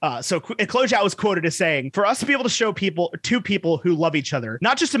sex scene. So Chloe Zhao was quoted as saying, for us to be able to show two people who love each other,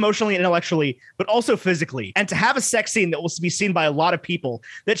 not just emotionally and intellectually, but also physically, and to have a sex scene that will be seen by a lot of people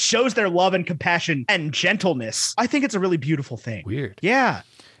that shows their love and compassion and gentleness, I think it's a really beautiful thing. Weird. Yeah.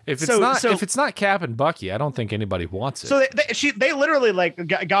 If it's not Cap and Bucky, I don't think anybody wants it. So they literally like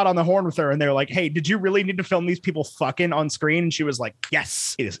got on the horn with her, and they're like, "Hey, did you really need to film these people fucking on screen?" And she was like,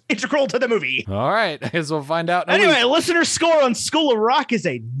 "Yes, it is integral to the movie." All right, I guess we'll find out. Anyway, listener score on School of Rock is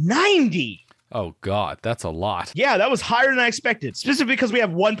a 90. Oh God, that's a lot. Yeah, that was higher than I expected. Specifically because we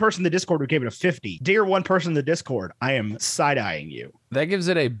have one person in the Discord who gave it a 50. Dear one person in the Discord, I am side-eyeing you. That gives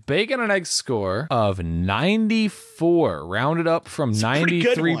it a bacon and egg score of 94, rounded up from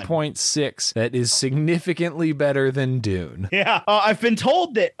 93.6. That is significantly better than Dune. Yeah, I've been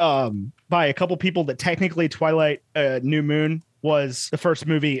told that by a couple people that technically Twilight New Moon was the first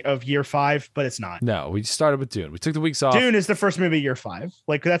movie of year 5, but it's not. No, we started with Dune. We took the weeks off. Dune is the first movie of year 5.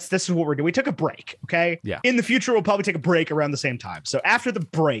 Like this is what we're doing. We took a break. Okay. Yeah. In the future, we'll probably take a break around the same time. So after the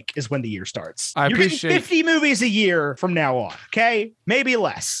break is when the year starts. I You're appreciate- getting 50 movies a year from now on. Okay. Maybe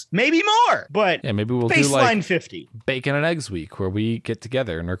less, maybe more, but Yeah, maybe we'll do baseline like 50. Bacon and Eggs week where we get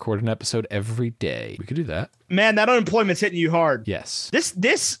together and record an episode every day. We could do that. Man, that unemployment's hitting you hard. Yes.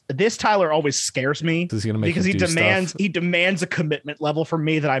 This Tyler always scares me This is gonna make because you he do demands stuff. he demands a commitment level from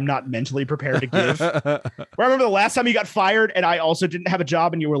me that I'm not mentally prepared to give. Where I remember the last time you got fired and I also didn't have a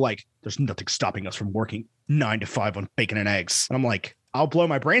job and you were like, "There's nothing stopping us from working 9 to 5 on Bacon and Eggs." And I'm like, "I'll blow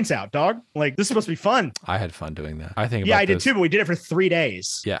my brains out, dog. Like this is supposed to be fun." I had fun doing that. I think. Yeah, about I did this. too, but we did it for 3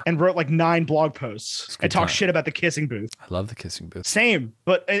 days. Yeah. and wrote like 9 blog posts It's a good and talked time. shit about the kissing booth. I love the kissing booth. Same,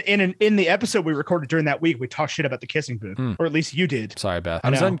 but in the episode we recorded during that week, we talked shit about the kissing booth, or at least you did. Sorry, Beth. I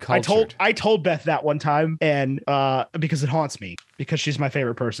I was know. uncultured. I told Beth that one time, and because it haunts me, because she's my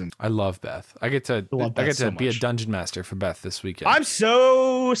favorite person. I love Beth. I get to love Beth so be a much. dungeon master for Beth this weekend. I'm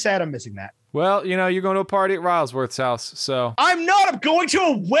so sad I'm missing that. Well, you know, you're going to a party at Rylesworth's house, so I'm not. I'm going to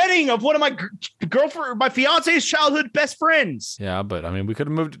a wedding of one of my girlfriend, my fiance's childhood best friends. yeah. But I mean, we could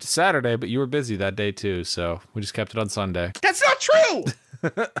have moved it to Saturday, but you were busy that day too, so we just kept it on Sunday. That's not true.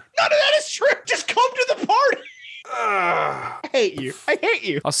 None of that is true. Just come to the party. I hate you. I hate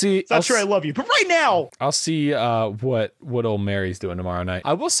you. I'll see. That's true. I love you. But right now, I'll see what old Mary's doing tomorrow night.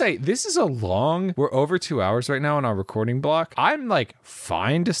 I will say this is a long. We're over 2 hours right now on our recording block. I'm like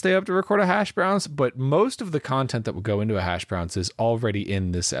fine to stay up to record a hash browns, but most of the content that will go into a hash browns is already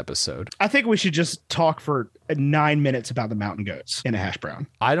in this episode. I think we should just talk for 9 minutes about the mountain goats in a hash brown.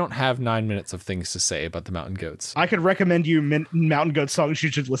 I don't have 9 minutes of things to say about the mountain goats. I could recommend you mountain goat songs you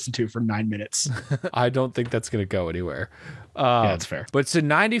should listen to for 9 minutes. I don't think that's gonna go anywhere. Yeah, that's fair. But to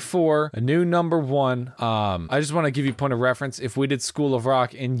 94, a new number 1. I just want to give you a point of reference. If we did School of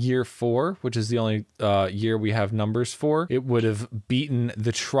Rock in year 4, which is the only year we have numbers for, it would have beaten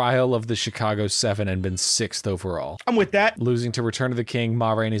The Trial of the Chicago 7 and been 6th overall, I'm with that. losing to Return of the King,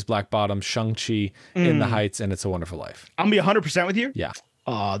 Ma Rainey's Black Bottom, Shang-Chi, In the Heights, and It's a Wonderful Life. I'm gonna be 100% with you. Yeah.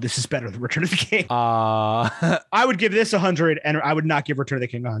 This is better than Return of the King. Uh, I would give this 100, and I would not give Return of the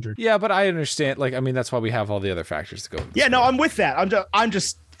King 100. yeah, but I understand. Like, I mean, that's why we have all the other factors to go. Yeah, no, I'm with that. I'm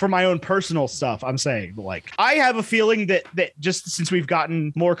just for my own personal stuff. I'm saying, like, I have a feeling that just since we've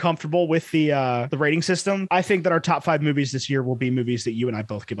gotten more comfortable with the rating system, I think that our top 5 movies this year will be movies that you and I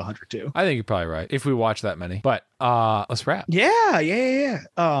both give 100 to. I think you're probably right if we watch that many. But let's wrap. Yeah.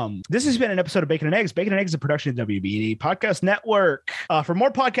 This has been an episode of Bacon and Eggs. Bacon and Eggs is a production of WBD Podcast Network. For more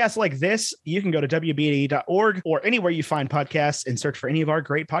podcasts like this, you can go to WBD.org or anywhere you find podcasts and search for any of our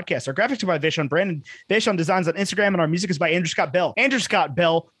great podcasts. Our graphics are by Vishon Brandon, Vishon Designs on Instagram, and our music is by Andrew Scott Bell. Andrew Scott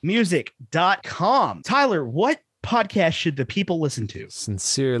Bell Music.com. Tyler, what podcast should the people listen to?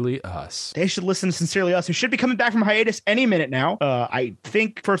 Sincerely Us. They should listen to Sincerely Us, who should be coming back from hiatus any minute now. I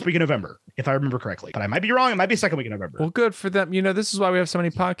think first week of November, if I remember correctly, but I might be wrong. It might be second week of November. Well, good for them. You know, this is why we have so many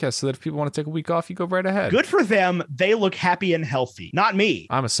podcasts, so that if people want to take a week off, you go right ahead. Good for them. They look happy and healthy. Not me.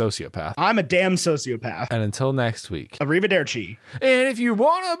 I'm a sociopath. I'm a damn sociopath. And until next week. Arrivederci. And if you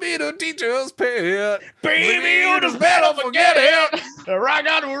want to be the teacher's pet, Baby, you just better forget it. I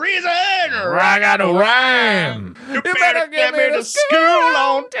got a reason. I got a rhyme. You better get me to school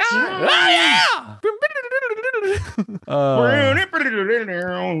on time. Oh, yeah.